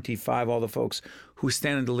 825, all the folks who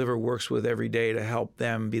Stand and Deliver works with every day to help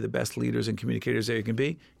them be the best leaders and communicators they can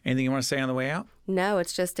be. Anything you want to say on the way out? No,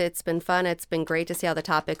 it's been fun. It's been great to see how the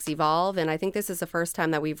topics evolve. And I think this is the first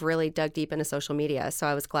time that we've really dug deep into social media. So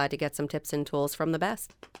I was glad to get some tips and tools from the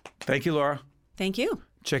best. Thank you, Laura. Thank you.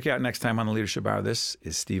 Check you out next time on the Leadership Hour. This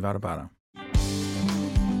is Steve Adubato.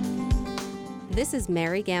 This is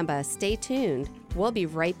Mary Gamba. Stay tuned. We'll be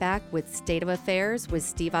right back with State of Affairs with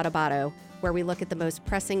Steve Adubato, where we look at the most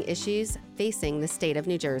pressing issues facing the state of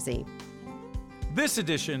New Jersey. This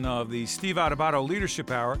edition of the Steve Adubato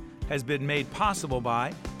Leadership Hour has been made possible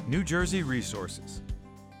by New Jersey Resources.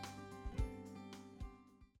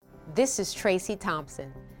 This is Tracy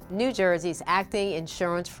Thompson, New Jersey's acting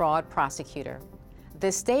insurance fraud prosecutor.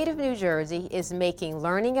 The state of New Jersey is making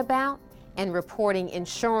learning about and reporting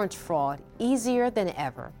insurance fraud easier than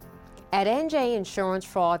ever. At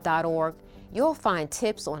njinsurancefraud.org, you'll find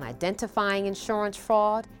tips on identifying insurance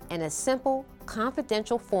fraud and a simple,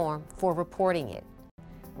 confidential form for reporting it.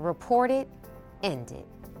 Report it, end it.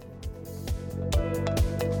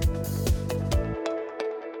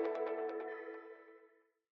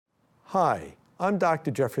 Hi, I'm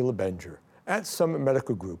Dr. Jeffrey LeBenger. At Summit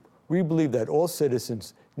Medical Group, we believe that all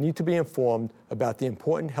citizens need to be informed about the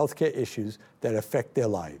important healthcare issues that affect their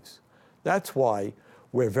lives. That's why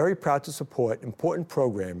we're very proud to support important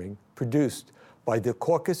programming produced by the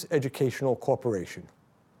Caucus Educational Corporation.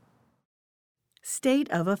 State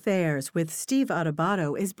of Affairs with Steve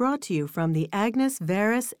Adubato is brought to you from the Agnes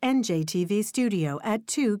Veris NJTV studio at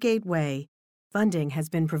 2 Gateway. Funding has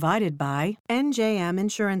been provided by NJM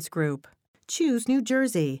Insurance Group. Choose New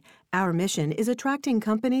Jersey. Our mission is attracting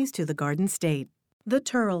companies to the Garden State. The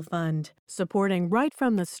Turl Fund, supporting right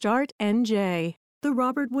from the start NJ. The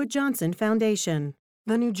Robert Wood Johnson Foundation.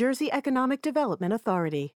 The New Jersey Economic Development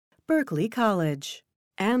Authority. Berkeley College.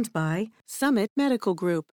 And by Summit Medical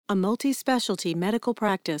Group, a multi-specialty medical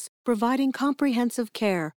practice providing comprehensive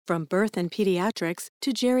care from birth and pediatrics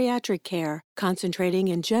to geriatric care, concentrating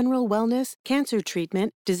in general wellness, cancer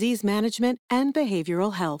treatment, disease management, and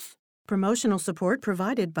behavioral health. Promotional support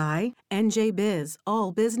provided by NJ Biz,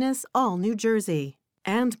 all business, all New Jersey.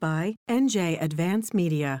 And by NJ Advance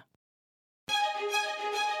Media.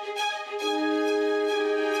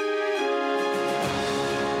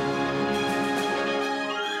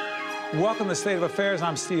 Welcome to State of Affairs.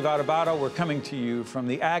 I'm Steve Adubato. We're coming to you from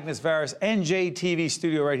the Agnes Varis NJTV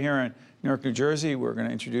studio right here in Newark, New Jersey. We're going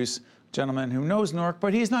to introduce a gentleman who knows Newark,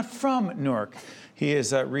 but he's not from Newark. He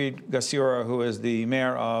is Reed Gasiora, who is the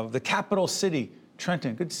mayor of the capital city,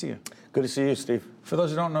 Trenton. Good to see you. Good to see you, Steve. For those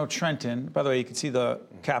who don't know Trenton, by the way, you can see the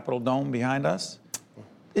Capitol Dome behind us.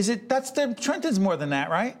 Trenton's more than that,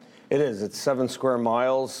 right? It is. It's 7 square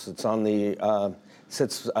miles. It's on the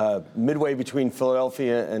sits midway between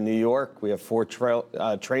Philadelphia and New York. We have 4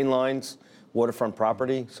 train lines, waterfront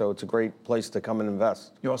property, so it's a great place to come and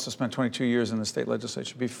invest. You also spent 22 years in the state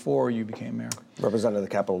legislature before you became mayor. Represented the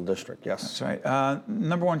Capital District, yes. That's right.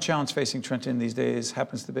 Number one challenge facing Trenton these days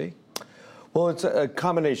happens to be? Well, it's a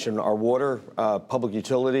combination. Our water, public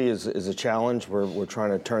utility is a challenge. We're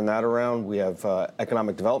trying to turn that around. We have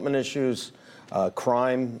economic development issues,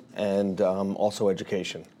 crime, and also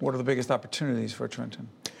education. What are the biggest opportunities for Trenton?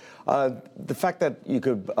 The fact that you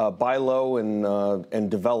could buy low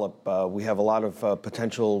and develop. We have a lot of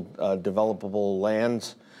potential developable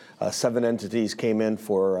lands. 7 entities came in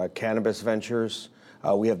for cannabis ventures.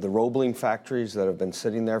 We have the Roebling factories that have been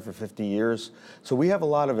sitting there for 50 years. So we have a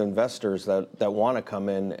lot of investors that want to come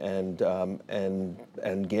in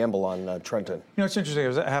and gamble on Trenton. You know, it's interesting.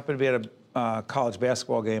 I happened to be at a college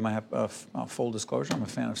basketball game. I have full disclosure. I'm a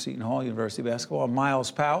fan of Seton Hall University basketball. Miles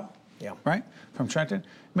Powell, right, from Trenton,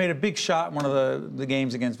 made a big shot in one of the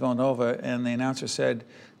games against Villanova, and the announcer said,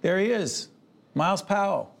 "There he is, Miles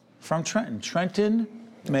Powell from Trenton. Trenton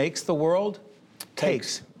makes, the world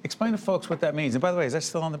takes." Explain to folks what that means. And by the way, is that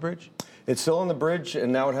still on the bridge? It's still on the bridge,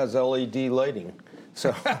 and now it has LED lighting.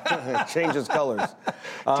 So it changes colors.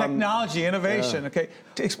 Technology, innovation. Okay.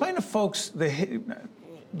 To explain to folks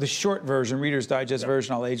the short version, Reader's Digest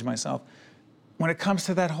version, I'll age myself, when it comes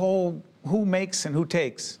to that whole who makes and who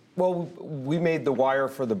takes. Well, we made the wire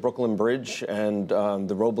for the Brooklyn Bridge and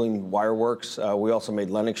the Roebling Wire Works. We also made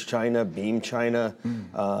Lennox China, Beam China,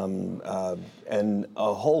 and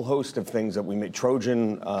a whole host of things that we made.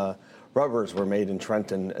 Trojan rubbers were made in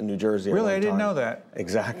Trenton, New Jersey. Really? I didn't know that.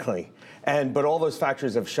 Exactly. But all those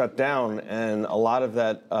factories have shut down, and a lot of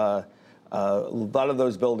that, a lot of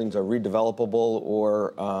those buildings are redevelopable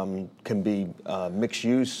or can be mixed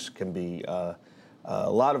use, can be. A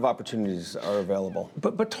lot of opportunities are available.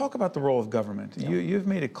 But talk about the role of government. Yeah. You've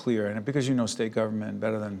made it clear, and because you know state government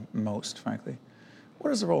better than most, frankly.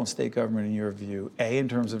 What is the role of state government in your view? A, in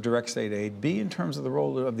terms of direct state aid. B, in terms of the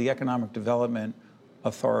role of the Economic Development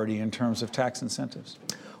Authority in terms of tax incentives.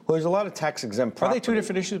 Well, there's a lot of tax-exempt property. Are they two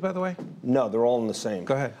different issues, by the way? No, they're all in the same.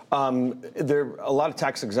 Go ahead. There are a lot of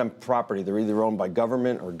tax-exempt property. They're either owned by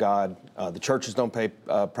government or God. The churches don't pay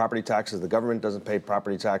property taxes. The government doesn't pay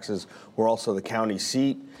property taxes. We're also the county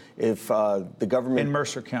seat. If the government... In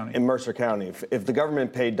Mercer County. In Mercer County. If the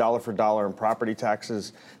government paid dollar for dollar in property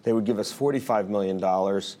taxes, they would give us $45 million,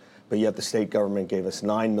 but yet the state government gave us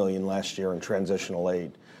 $9 million last year in transitional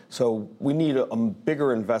aid. So we need a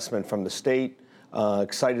bigger investment from the state.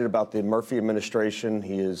 Excited about the Murphy administration.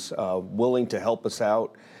 He is willing to help us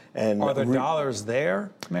out. And are the dollars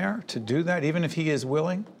there, Mayor, to do that, even if he is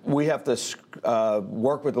willing? We have to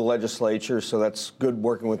work with the legislature, so that's good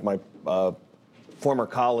working with my former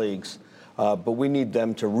colleagues. But we need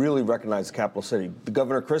them to really recognize the capital city. The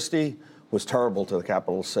Governor Christie was terrible to the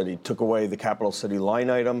capital city, took away the capital city line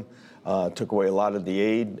item, took away a lot of the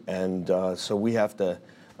aid, and so we have to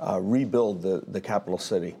rebuild the capital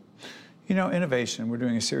city. You know, innovation, we're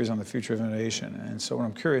doing a series on the future of innovation. And so what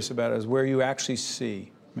I'm curious about is where you actually see,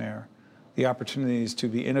 Mayor, the opportunities to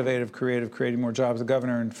be innovative, creative, creating more jobs. The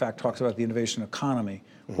governor, in fact, talks about the innovation economy.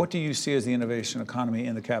 Mm-hmm. What do you see as the innovation economy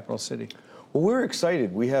in the capital city? Well, we're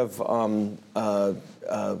excited. We have 5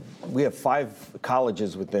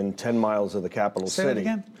 colleges within 10 miles of the capital city. Say that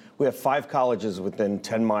again? We have 5 colleges within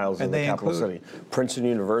 10 miles of the capital city. Princeton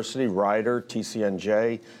University, Rider,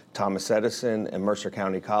 TCNJ, Thomas Edison, and Mercer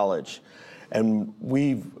County College. And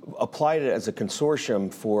we've applied it as a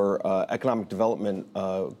consortium for economic development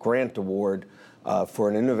grant award for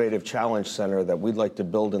an innovative challenge center that we'd like to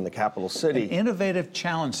build in the capital city. An innovative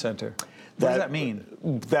challenge center. What does that mean?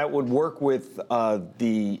 That would work with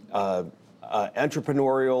the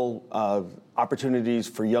entrepreneurial opportunities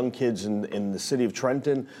for young kids in the city of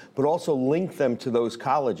Trenton, but also link them to those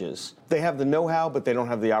colleges. They have the know-how, but they don't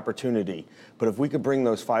have the opportunity. But if we could bring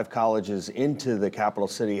those 5 colleges into the capital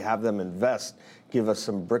city, have them invest, give us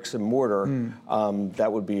some bricks and mortar,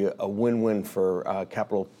 that would be a win-win for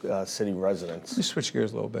capital city residents. Let me switch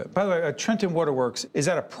gears a little bit. By the way, Trenton Waterworks, is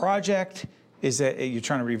that a project? Is that you're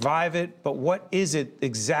trying to revive it? But what is it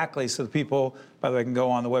exactly so that people, by the way, can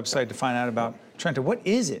go on the website to find out about Trenton? What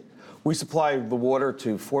is it? We supply the water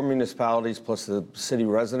to 4 municipalities plus the city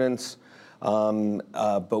residents.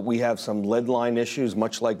 But we have some lead line issues,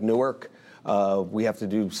 much like Newark. We have to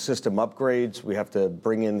do system upgrades. We have to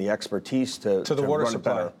bring in the expertise to the water run it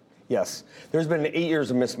supply. better. Yes. There's been 8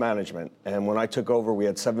 years of mismanagement. And when I took over, we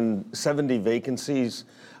had 70 vacancies.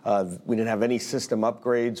 We didn't have any system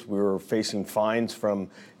upgrades. We were facing fines from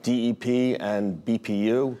DEP and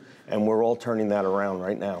BPU, and we're all turning that around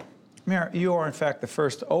right now. Mayor, you are, in fact, the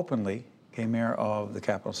first openly gay mayor of the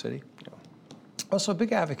capital city. Also a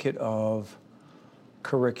big advocate of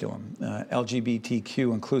curriculum,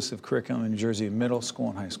 LGBTQ inclusive curriculum in New Jersey, middle school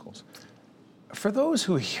and high schools. For those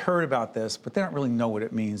who heard about this, but they don't really know what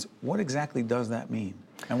it means, what exactly does that mean,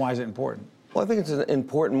 and why is it important? Well, I think it's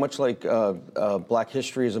important, much like Black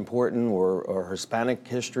history is important or Hispanic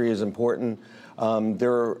history is important.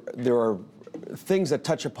 There are things that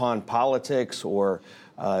touch upon politics or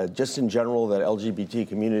just in general that LGBT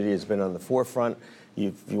community has been on the forefront.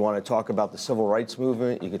 If you want to talk about the civil rights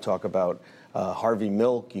movement, you could talk about Harvey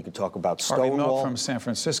Milk, you could talk about Stonewall. Harvey Milk from San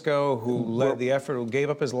Francisco, who led the effort, who gave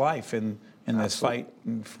up his life in this fight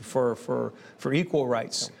for equal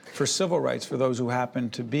rights, for civil rights for those who happen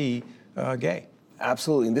to be gay.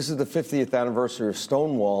 Absolutely, and this is the 50th anniversary of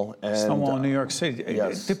Stonewall. And, Stonewall in New York City.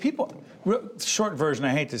 Yes. Do people, short version,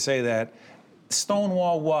 I hate to say that,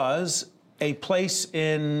 Stonewall was a place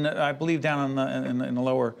in, I believe, down in the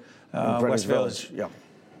lower West Village. Yeah.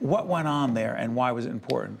 What went on there, and why was it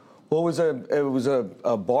important? Well, it was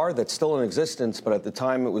a bar that's still in existence, but at the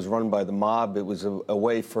time it was run by the mob. It was a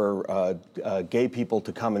way for gay people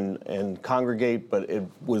to come and congregate, but it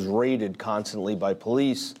was raided constantly by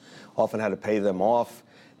police, often had to pay them off.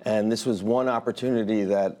 And this was one opportunity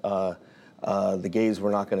that the gays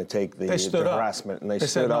were not going to take the harassment. And they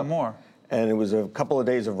stood up. No more. And it was a couple of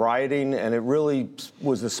days of rioting, and it really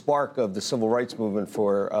was the spark of the civil rights movement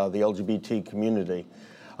for the LGBT community.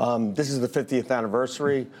 This is the 50th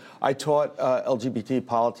anniversary. I taught LGBT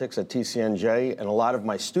politics at TCNJ, and a lot of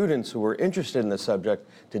my students who were interested in the subject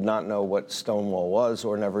did not know what Stonewall was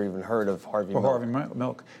or never even heard of Harvey Milk. Harvey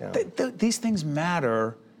Milk. Yeah. These things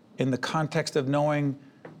matter in the context of knowing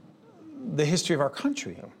the history of our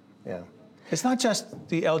country. Yeah. It's not just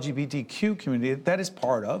the LGBTQ community, that is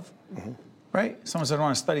part of, right? Someone said, I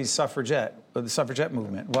want to study suffragette, or the suffragette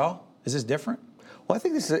movement. Well, is this different? Well, I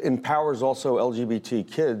think this empowers also LGBT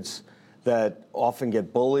kids that often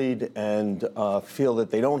get bullied and feel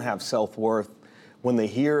that they don't have self-worth. When they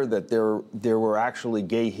hear that there were actually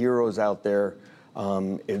gay heroes out there,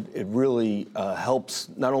 it really helps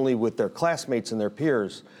not only with their classmates and their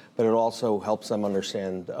peers, but it also helps them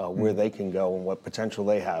understand where they can go and what potential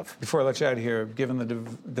they have. Before I let you out of here, given the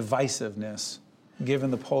divisiveness,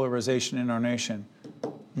 given the polarization in our nation,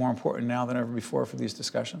 more important now than ever before for these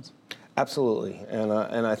discussions? Absolutely, and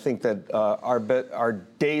I think that our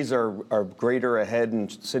days are greater ahead in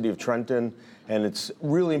the city of Trenton, and it's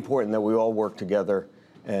really important that we all work together,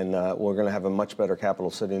 and we're going to have a much better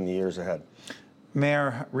capital city in the years ahead.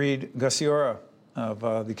 Mayor Reed Gasiora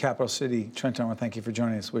of the capital city, Trenton, I want to thank you for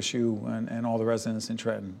joining us. Wish you and all the residents in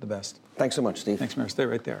Trenton the best. Thanks so much, Steve. Thanks, Mayor. Stay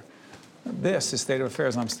right there. This is State of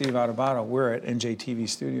Affairs. I'm Steve Adubato. We're at NJTV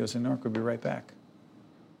Studios in Newark. We'll be right back.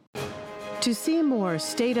 To see more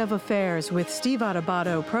State of Affairs with Steve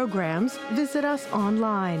Adubato programs, visit us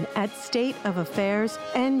online at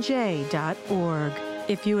stateofaffairsnj.org.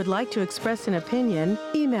 If you would like to express an opinion,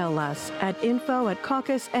 email us at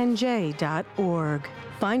info@caucusnj.org.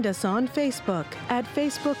 Find us on Facebook at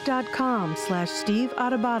facebook.com/Steve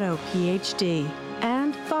Adubato, PhD.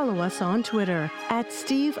 And follow us on Twitter at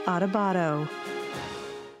Steve Adubato.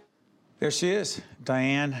 There she is,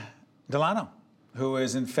 Diane Delano, who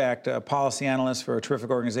is, in fact, a policy analyst for a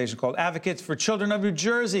terrific organization called Advocates for Children of New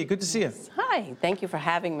Jersey. Good to see you. Hi, thank you for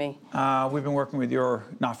having me. We've been working with your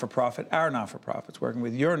not-for-profit, our not-for-profits, working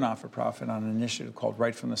with your not-for-profit on an initiative called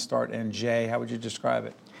Right from the Start NJ. How would you describe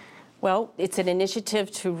it? Well, it's an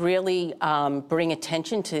initiative to really bring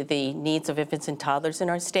attention to the needs of infants and toddlers in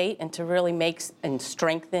our state and to really make and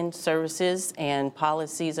strengthen services and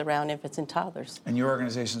policies around infants and toddlers. And your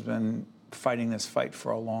organization's been fighting this fight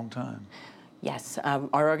for a long time. Yes,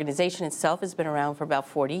 our organization itself has been around for about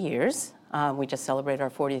 40 years. We just celebrated our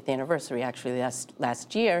 40th anniversary, actually,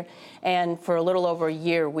 last year. And for a little over a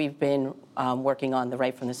year, we've been working on the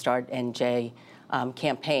Right from the Start NJ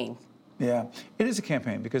campaign. Yeah, it is a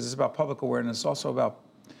campaign because it's about public awareness. It's also about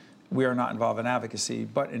we are not involved in advocacy,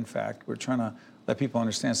 but in fact, we're trying to let people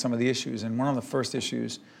understand some of the issues. And one of the first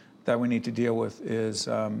issues that we need to deal with is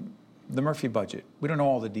the Murphy budget. We don't know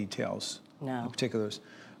all the details, the particulars.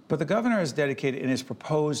 But the governor has dedicated in his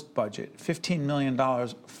proposed budget $15 million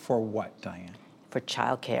for what, Diane? for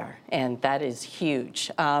childcare, and that is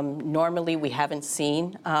huge. Normally, we haven't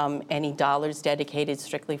seen any dollars dedicated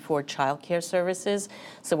strictly for childcare services,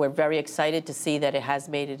 so we're very excited to see that it has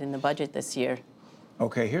made it in the budget this year.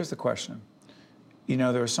 Okay, here's the question. You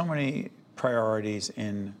know, there are so many priorities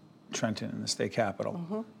in Trenton, in the state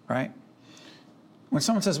capital, right? When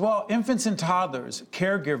someone says, well, infants and toddlers,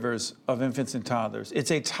 caregivers of infants and toddlers,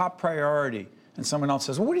 it's a top priority, and someone else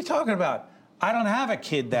says, well, what are you talking about? I don't have a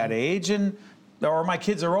kid that age, or my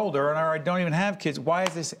kids are older, or I don't even have kids. Why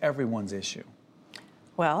is this everyone's issue?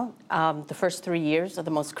 Well, the first 3 years are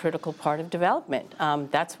the most critical part of development.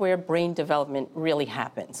 That's where brain development really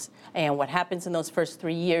happens. And what happens in those first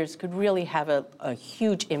 3 years could really have a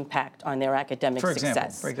huge impact on their academic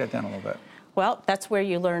success. For example, break that down a little bit. Well, that's where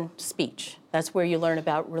you learn speech. That's where you learn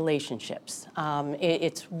about relationships.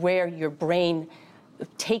 It's where your brain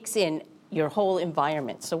takes in your whole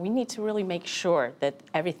environment. So we need to really make sure that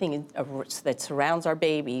everything that surrounds our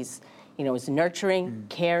babies, you know, is nurturing,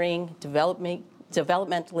 caring,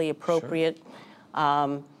 developmentally appropriate,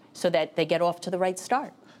 so that they get off to the right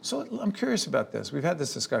start. So I'm curious about this. We've had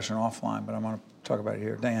this discussion offline, but I want to talk about it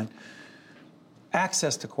here. Diane,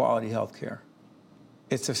 access to quality health care.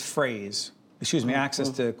 It's a phrase. Excuse me, access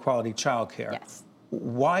to quality child care. Yes.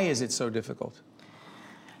 Why is it so difficult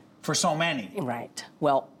for so many? Right.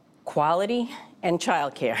 Well, quality and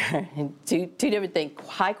childcare, two different things.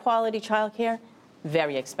 High quality childcare,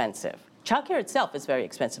 very expensive. Childcare itself is very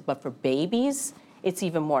expensive, but for babies, it's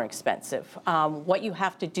even more expensive. What you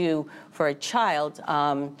have to do for a child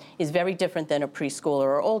is very different than a preschooler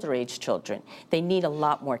or older age children. They need a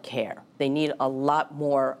lot more care. They need a lot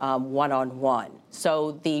more one-on-one.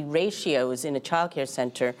 So the ratios in a child care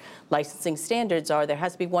center, licensing standards are there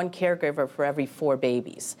has to be one caregiver for every 4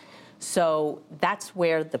 babies. So that's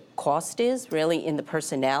where the cost is, really, in the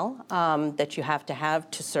personnel that you have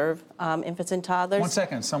to serve infants and toddlers. 1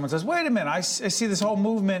 second. Someone says, wait a minute, I see this whole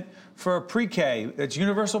movement for pre-K. It's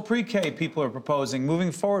universal pre-K people are proposing,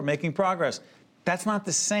 moving forward, making progress. That's not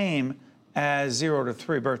the same as 0 to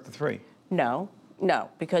 3, birth to 3.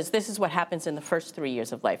 No, because this is what happens in the first 3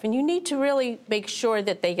 years of life. And you need to really make sure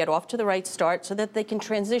that they get off to the right start so that they can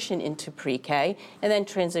transition into pre-K and then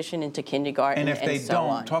transition into kindergarten and if they so don't,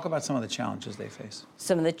 on. talk about some of the challenges they face.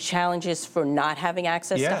 Some of the challenges for not having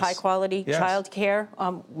access to high-quality child care.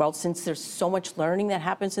 Well, since there's so much learning that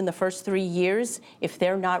happens in the first 3 years, if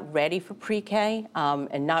they're not ready for pre-K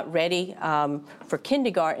and not ready for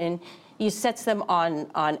kindergarten, you sets them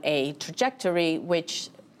on a trajectory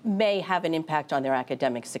which may have an impact on their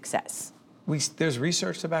academic success. There's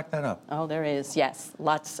research to back that up. Oh, there is, yes.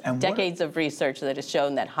 Decades of research that has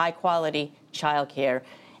shown that high-quality childcare,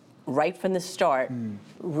 right from the start,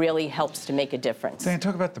 really helps to make a difference. Dan,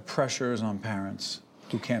 talk about the pressures on parents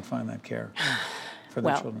who can't find that care for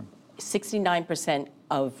their children. 69%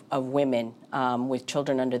 of women with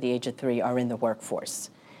children under the age of 3 are in the workforce.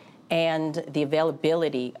 And the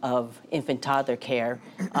availability of infant-toddler care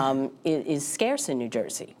is scarce in New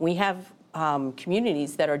Jersey. We have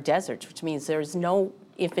communities that are deserts, which means there's no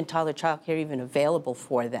infant-toddler child care even available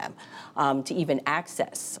for them to even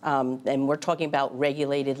access. And we're talking about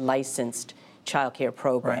regulated, licensed child care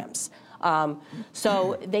programs. Right.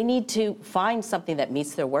 So they need to find something that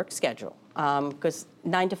meets their work schedule. Because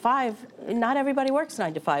 9 to 5, not everybody works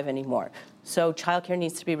 9 to 5 anymore. So childcare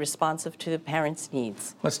needs to be responsive to the parents'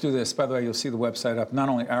 needs. Let's do this. By the way, you'll see the website up, not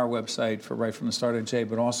only our website for Right from the Start at Jay,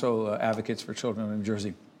 but also Advocates for Children in New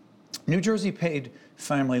Jersey. New Jersey paid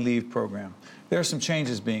family leave program. There are some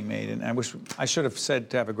changes being made, and I should have said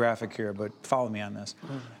to have a graphic here, but follow me on this.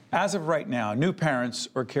 As of right now, new parents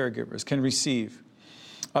or caregivers can receive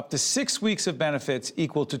up to 6 weeks of benefits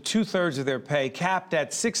equal to 2/3 of their pay, capped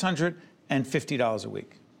at $650 a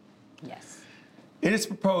week. Yes. It is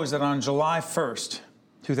proposed that on July 1st,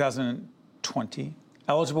 2020,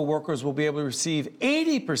 eligible workers will be able to receive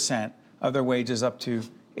 80% of their wages up to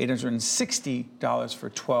 $860 for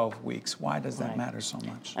 12 weeks. Why does that matter so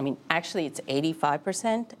much? I mean, actually, it's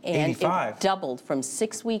 85%, and it doubled from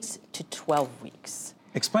 6 weeks to 12 weeks.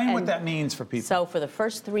 Explain what that means for people. So for the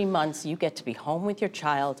first 3 months, you get to be home with your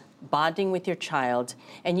child, bonding with your child,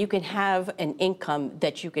 and you can have an income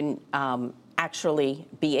that you can actually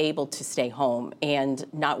be able to stay home and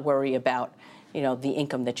not worry about, the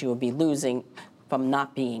income that you will be losing from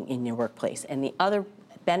not being in your workplace. And the other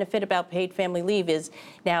benefit about paid family leave is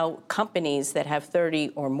now companies that have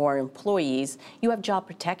 30 or more employees, you have job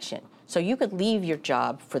protection. So you could leave your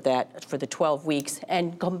job for the 12 weeks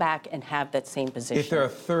and come back and have that same position. If there are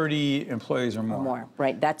 30 employees or more.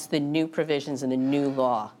 Right. That's the new provisions in the new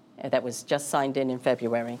law that was just signed in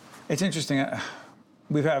February. It's interesting.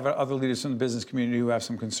 We've had other leaders from the business community who have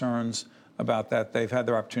some concerns about that. They've had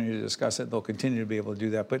their opportunity to discuss it. They'll continue to be able to do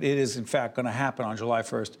that. But it is, in fact, going to happen on July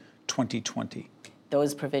 1st, 2020.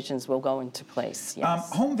 Those provisions will go into place,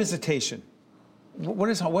 yes. Home visitation. What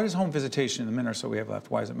is home visitation in the minute or so we have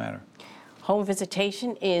left? Why does it matter? Home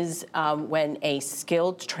visitation is when a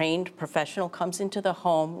skilled, trained professional comes into the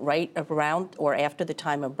home right around or after the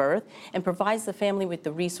time of birth and provides the family with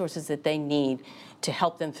the resources that they need to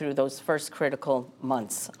help them through those first critical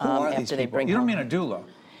months after they bring You don't home. mean a doula?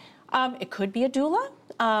 It could be a doula,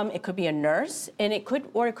 it could be a nurse, and it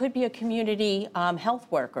could be a community health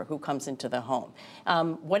worker who comes into the home.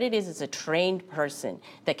 What it is a trained person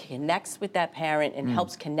that connects with that parent and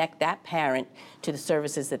helps connect that parent to the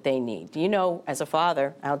services that they need. You know, as a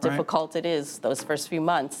father, how difficult it is those first few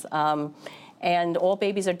months. And all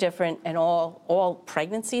babies are different, and all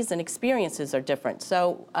pregnancies and experiences are different.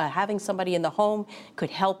 So having somebody in the home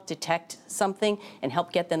could help detect something and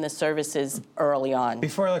help get them the services early on.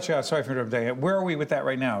 Before I let you out, sorry for interrupting, where are we with that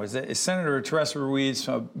right now? Is Senator Teresa Ruiz,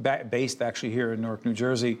 based actually here in Newark, New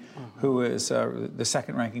Jersey, who is the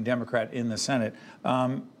second-ranking Democrat in the Senate,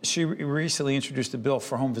 she recently introduced a bill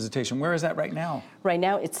for home visitation. Where is that right now? Right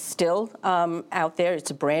now, it's still out there.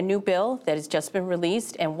 It's a brand new bill that has just been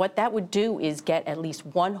released, and what that would do is get at least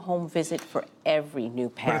one home visit for every new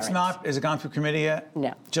parent. But it's not, has it gone through committee yet?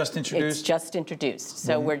 No. Just introduced? It's just introduced,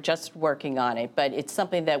 so we're just working on it, but it's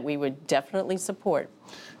something that we would definitely support.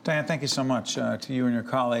 Diane, thank you so much to you and your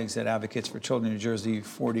colleagues at Advocates for Children in New Jersey.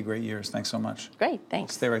 40 great years. Thanks so much. Great,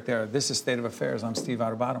 thanks. Stay right there. This is State of Affairs. I'm Steve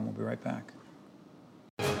Adubato. We'll be right back.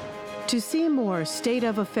 To see more State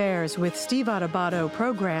of Affairs with Steve Adubato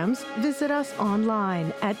programs, visit us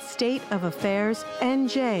online at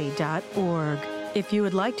stateofaffairsnj.org. If you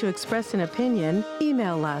would like to express an opinion,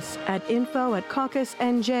 email us at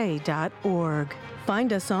info@caucusnj.org.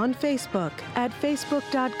 Find us on Facebook at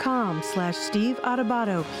facebook.com/Steve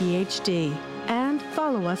Adubato, PhD. And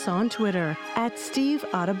follow us on Twitter at Steve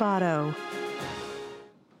Adubato.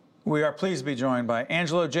 We are pleased to be joined by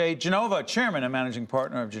Angelo J. Genova, Chairman and Managing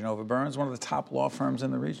Partner of Genova Burns, one of the top law firms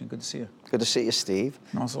in the region. Good to see you. Good to see you, Steve.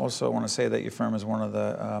 And also want to say that your firm is one of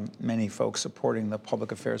the many folks supporting the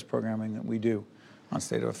public affairs programming that we do on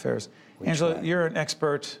State of Affairs. Angelo, you're an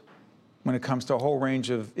expert when it comes to a whole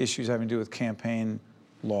range of issues having to do with campaign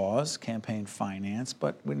laws, campaign finance,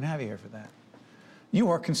 but we didn't have you here for that.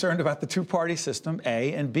 You are concerned about the two-party system,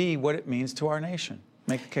 A, and B, what it means to our nation.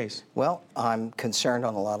 Make the case. Well, I'm concerned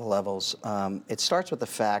on a lot of levels. It starts with the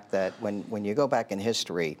fact that when you go back in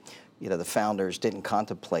history, you know, the founders didn't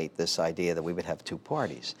contemplate this idea that we would have two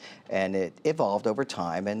parties. And it evolved over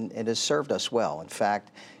time, and it has served us well. In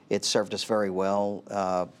fact, it served us very well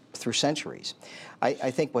through centuries.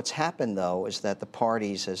 I think what's happened, though, is that the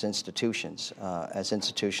parties as institutions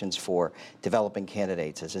for developing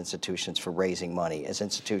candidates, as institutions for raising money, as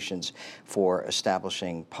institutions for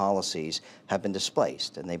establishing policies, have been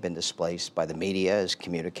displaced. And they've been displaced by the media as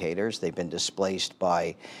communicators. They've been displaced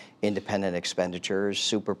by independent expenditures,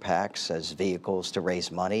 super PACs as vehicles to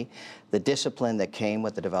raise money. The discipline that came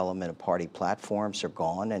with the development of party platforms are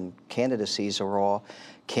gone, and candidacies are all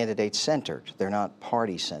candidate-centered. They're not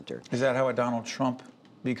party-centered. Is that how Donald Trump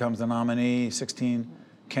becomes the nominee, 16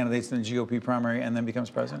 candidates in the GOP primary, and then becomes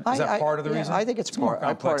president? Is that part of the reason? I think it's more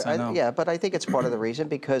complex, I know. Yeah, but I think it's part of the reason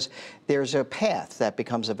because there's a path that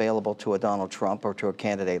becomes available to a Donald Trump or to a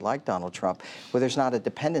candidate like Donald Trump where there's not a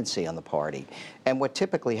dependency on the party. And what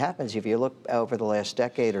typically happens, if you look over the last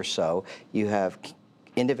decade or so, you have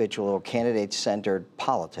individual or candidate-centered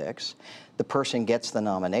politics. The person gets the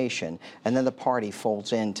nomination, and then the party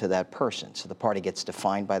folds into that person. So the party gets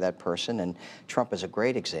defined by that person, and Trump is a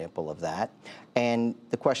great example of that. And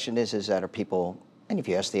the question is that are people, and if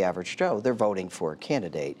you ask the average Joe, they're voting for a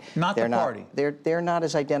candidate. Not the party. They're not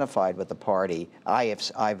as identified with the party,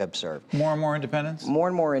 I've observed. More and more independence? More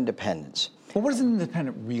and more independence. Well, what does an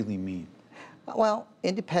independent really mean? Well,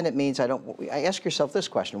 independent means I ask yourself this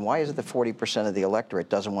question: why is it that 40% of the electorate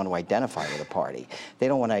doesn't want to identify with a party? They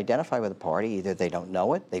don't want to identify with a party. Either they don't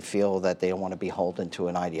know it, they feel that they don't want to be beholden to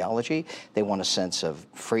an ideology, they want a sense of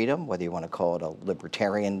freedom, whether you want to call it a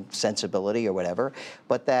libertarian sensibility or whatever,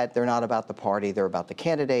 but that they're not about the party, they're about the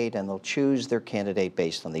candidate, and they'll choose their candidate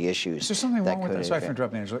based on the issues. Is there something wrong with that? Sorry for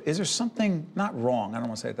interrupting, Angela. Is there something, not wrong, I don't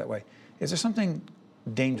want to say it that way, is there something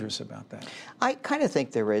dangerous about that? I kind of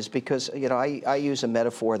think there is because, you know, I use a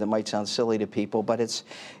metaphor that might sound silly to people, but it's,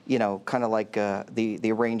 you know, kind of like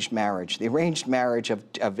the arranged marriage. The arranged marriage of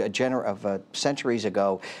centuries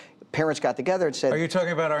ago, parents got together and said... Are you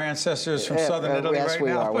talking about our ancestors from southern Italy yes, right we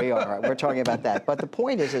now? Yes, we are. We're talking about that. But the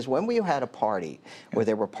point is when we had a party where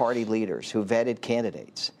there were party leaders who vetted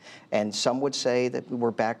candidates, and some would say that were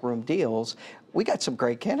backroom deals, we got some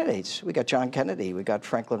great candidates. We got John Kennedy. We got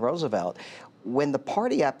Franklin Roosevelt. When the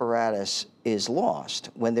party apparatus is lost,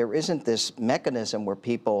 when there isn't this mechanism where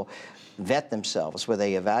people vet themselves, where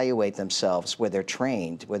they evaluate themselves, where they're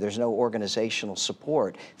trained, where there's no organizational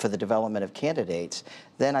support for the development of candidates,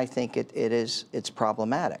 then I think it's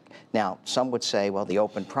problematic. Now, some would say, well, the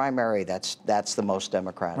open primary, that's the most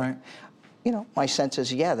democratic. Right. You know, my sense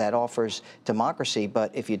is, yeah, that offers democracy, but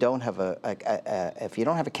if you don't have if you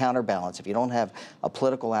don't have a counterbalance, if you don't have a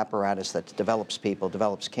political apparatus that develops people,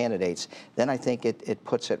 develops candidates, then I think it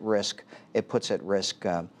puts at risk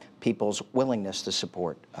people's willingness to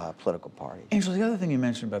support political parties. Angela, the other thing you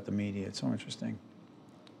mentioned about the media, it's so interesting.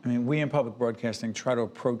 I mean, we in public broadcasting try to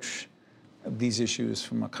approach these issues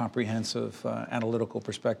from a comprehensive, analytical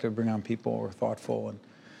perspective, bring on people who are thoughtful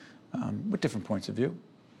and with different points of view.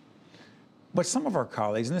 But some of our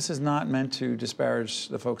colleagues, and this is not meant to disparage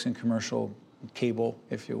the folks in commercial cable,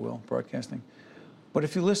 if you will, broadcasting, but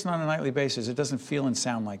if you listen on a nightly basis, it doesn't feel and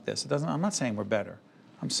sound like this. It doesn't. I'm not saying we're better.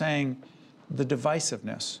 I'm saying the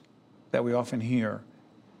divisiveness that we often hear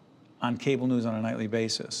on cable news on a nightly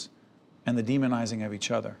basis and the demonizing of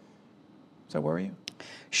each other. Does that worry you?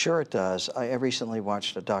 Sure it does. I recently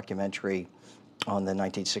watched a documentary on the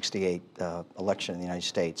 1968 election in the United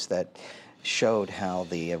States that showed how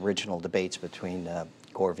the original debates between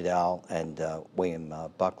Gore Vidal and William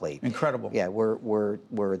Buckley. Incredible. Yeah, were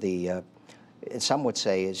the, some would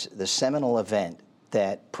say, is the seminal event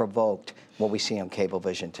that provoked what we see on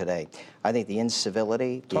Cablevision today. I think the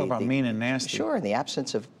incivility. Talk about mean and nasty. Sure, and the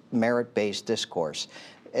absence of merit-based discourse.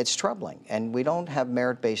 It's troubling, and we don't have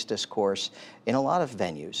merit-based discourse in a lot of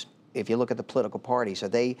venues. If you look at the political parties, are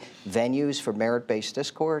they venues for merit-based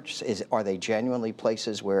discourse? Are they genuinely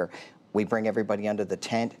places where we bring everybody under the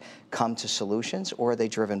tent, come to solutions, or are they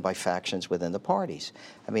driven by factions within the parties?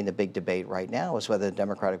 I mean, the big debate right now is whether the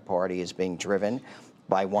Democratic Party is being driven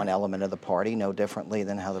by one element of the party no differently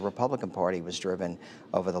than how the Republican Party was driven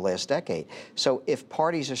over the last decade. So if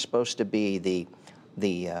parties are supposed to be the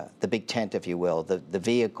big tent, if you will, the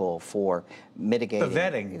vehicle for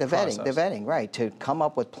mitigating the vetting, right, to come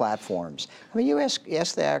up with platforms. I mean, you ask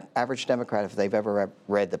the average Democrat if they've ever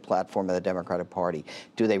read the platform of the Democratic Party.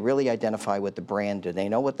 Do they really identify with the brand? Do they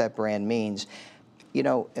know what that brand means? You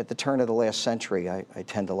know, at the turn of the last century, I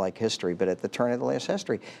tend to like history, but at the turn of the last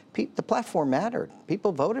century, the platform mattered.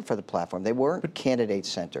 People voted for the platform. They weren't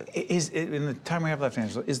candidate-centered. In the time we have left,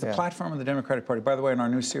 Angela, is the platform of the Democratic Party, by the way, in our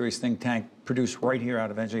new series, Think Tank, produced right here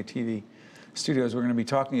out of NJTV Studios, we're going to be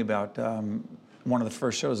talking about one of the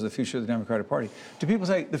first shows, The Future of the Democratic Party. Do people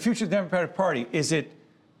say, the future of the Democratic Party, is it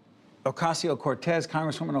Ocasio-Cortez,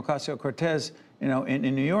 Congresswoman Ocasio-Cortez, you know, in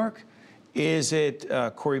New York? Is it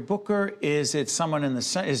Cory Booker? Is it someone in the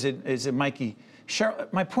Senate? Is it Mikey Sherrill?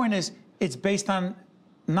 My point is, it's based on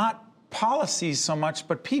not policies so much,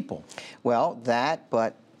 but people. Well,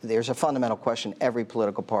 but there's a fundamental question every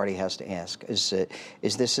political party has to ask. Is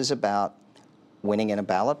this about winning in a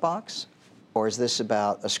ballot box? Or is this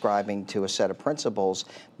about ascribing to a set of principles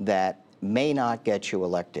that may not get you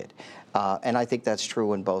elected? And I think that's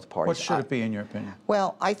true in both parties. What should it be, in your opinion?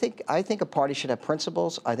 Well, I think a party should have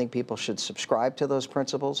principles. I think people should subscribe to those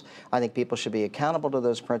principles. I think people should be accountable to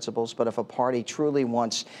those principles. But if a party truly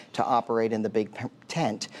wants to operate in the big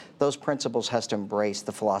tent, those principles has to embrace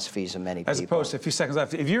the philosophies of many people. As opposed to a few seconds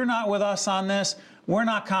left. If you're not with us on this, we're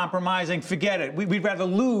not compromising. Forget it. We'd rather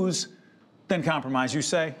lose than compromise, you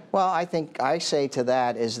say? Well, I say to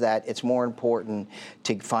that is that it's more important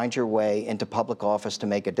to find your way into public office to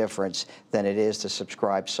make a difference than it is to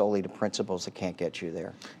subscribe solely to principles that can't get you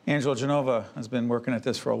there. Angelo Genova has been working at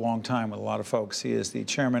this for a long time with a lot of folks. He is the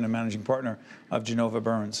chairman and managing partner of Genova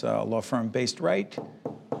Burns, a law firm based right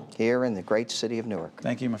here in the great city of Newark.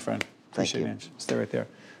 Thank you, my friend. Appreciate it. Stay right there.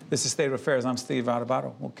 This is State of Affairs. I'm Steve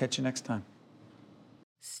Adubato. We'll catch you next time.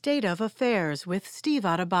 State of Affairs with Steve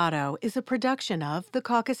Adubato is a production of the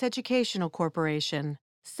Caucus Educational Corporation,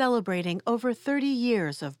 celebrating over 30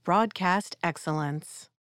 years of broadcast excellence.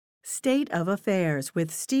 State of Affairs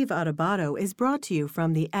with Steve Adubato is brought to you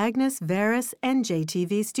from the Agnes Veris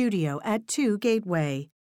NJTV studio at 2 Gateway.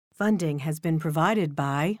 Funding has been provided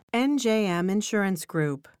by NJM Insurance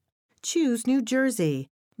Group. Choose New Jersey,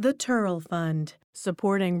 the Turrell Fund,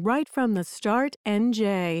 supporting Right from the Start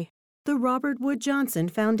NJ. The Robert Wood Johnson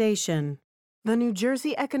Foundation, the New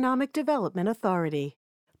Jersey Economic Development Authority,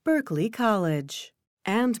 Berkeley College,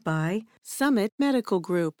 and by Summit Medical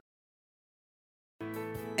Group.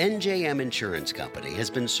 NJM Insurance Company has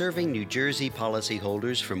been serving New Jersey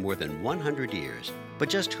policyholders for more than 100 years. But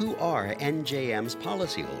just who are NJM's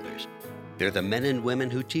policyholders? They're the men and women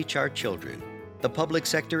who teach our children, the public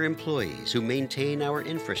sector employees who maintain our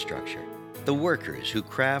infrastructure, the workers who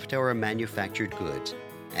craft our manufactured goods,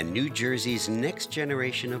 and New Jersey's next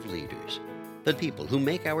generation of leaders, the people who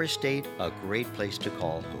make our state a great place to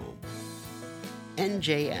call home.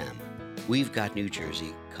 NJM, we've got New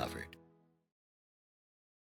Jersey covered.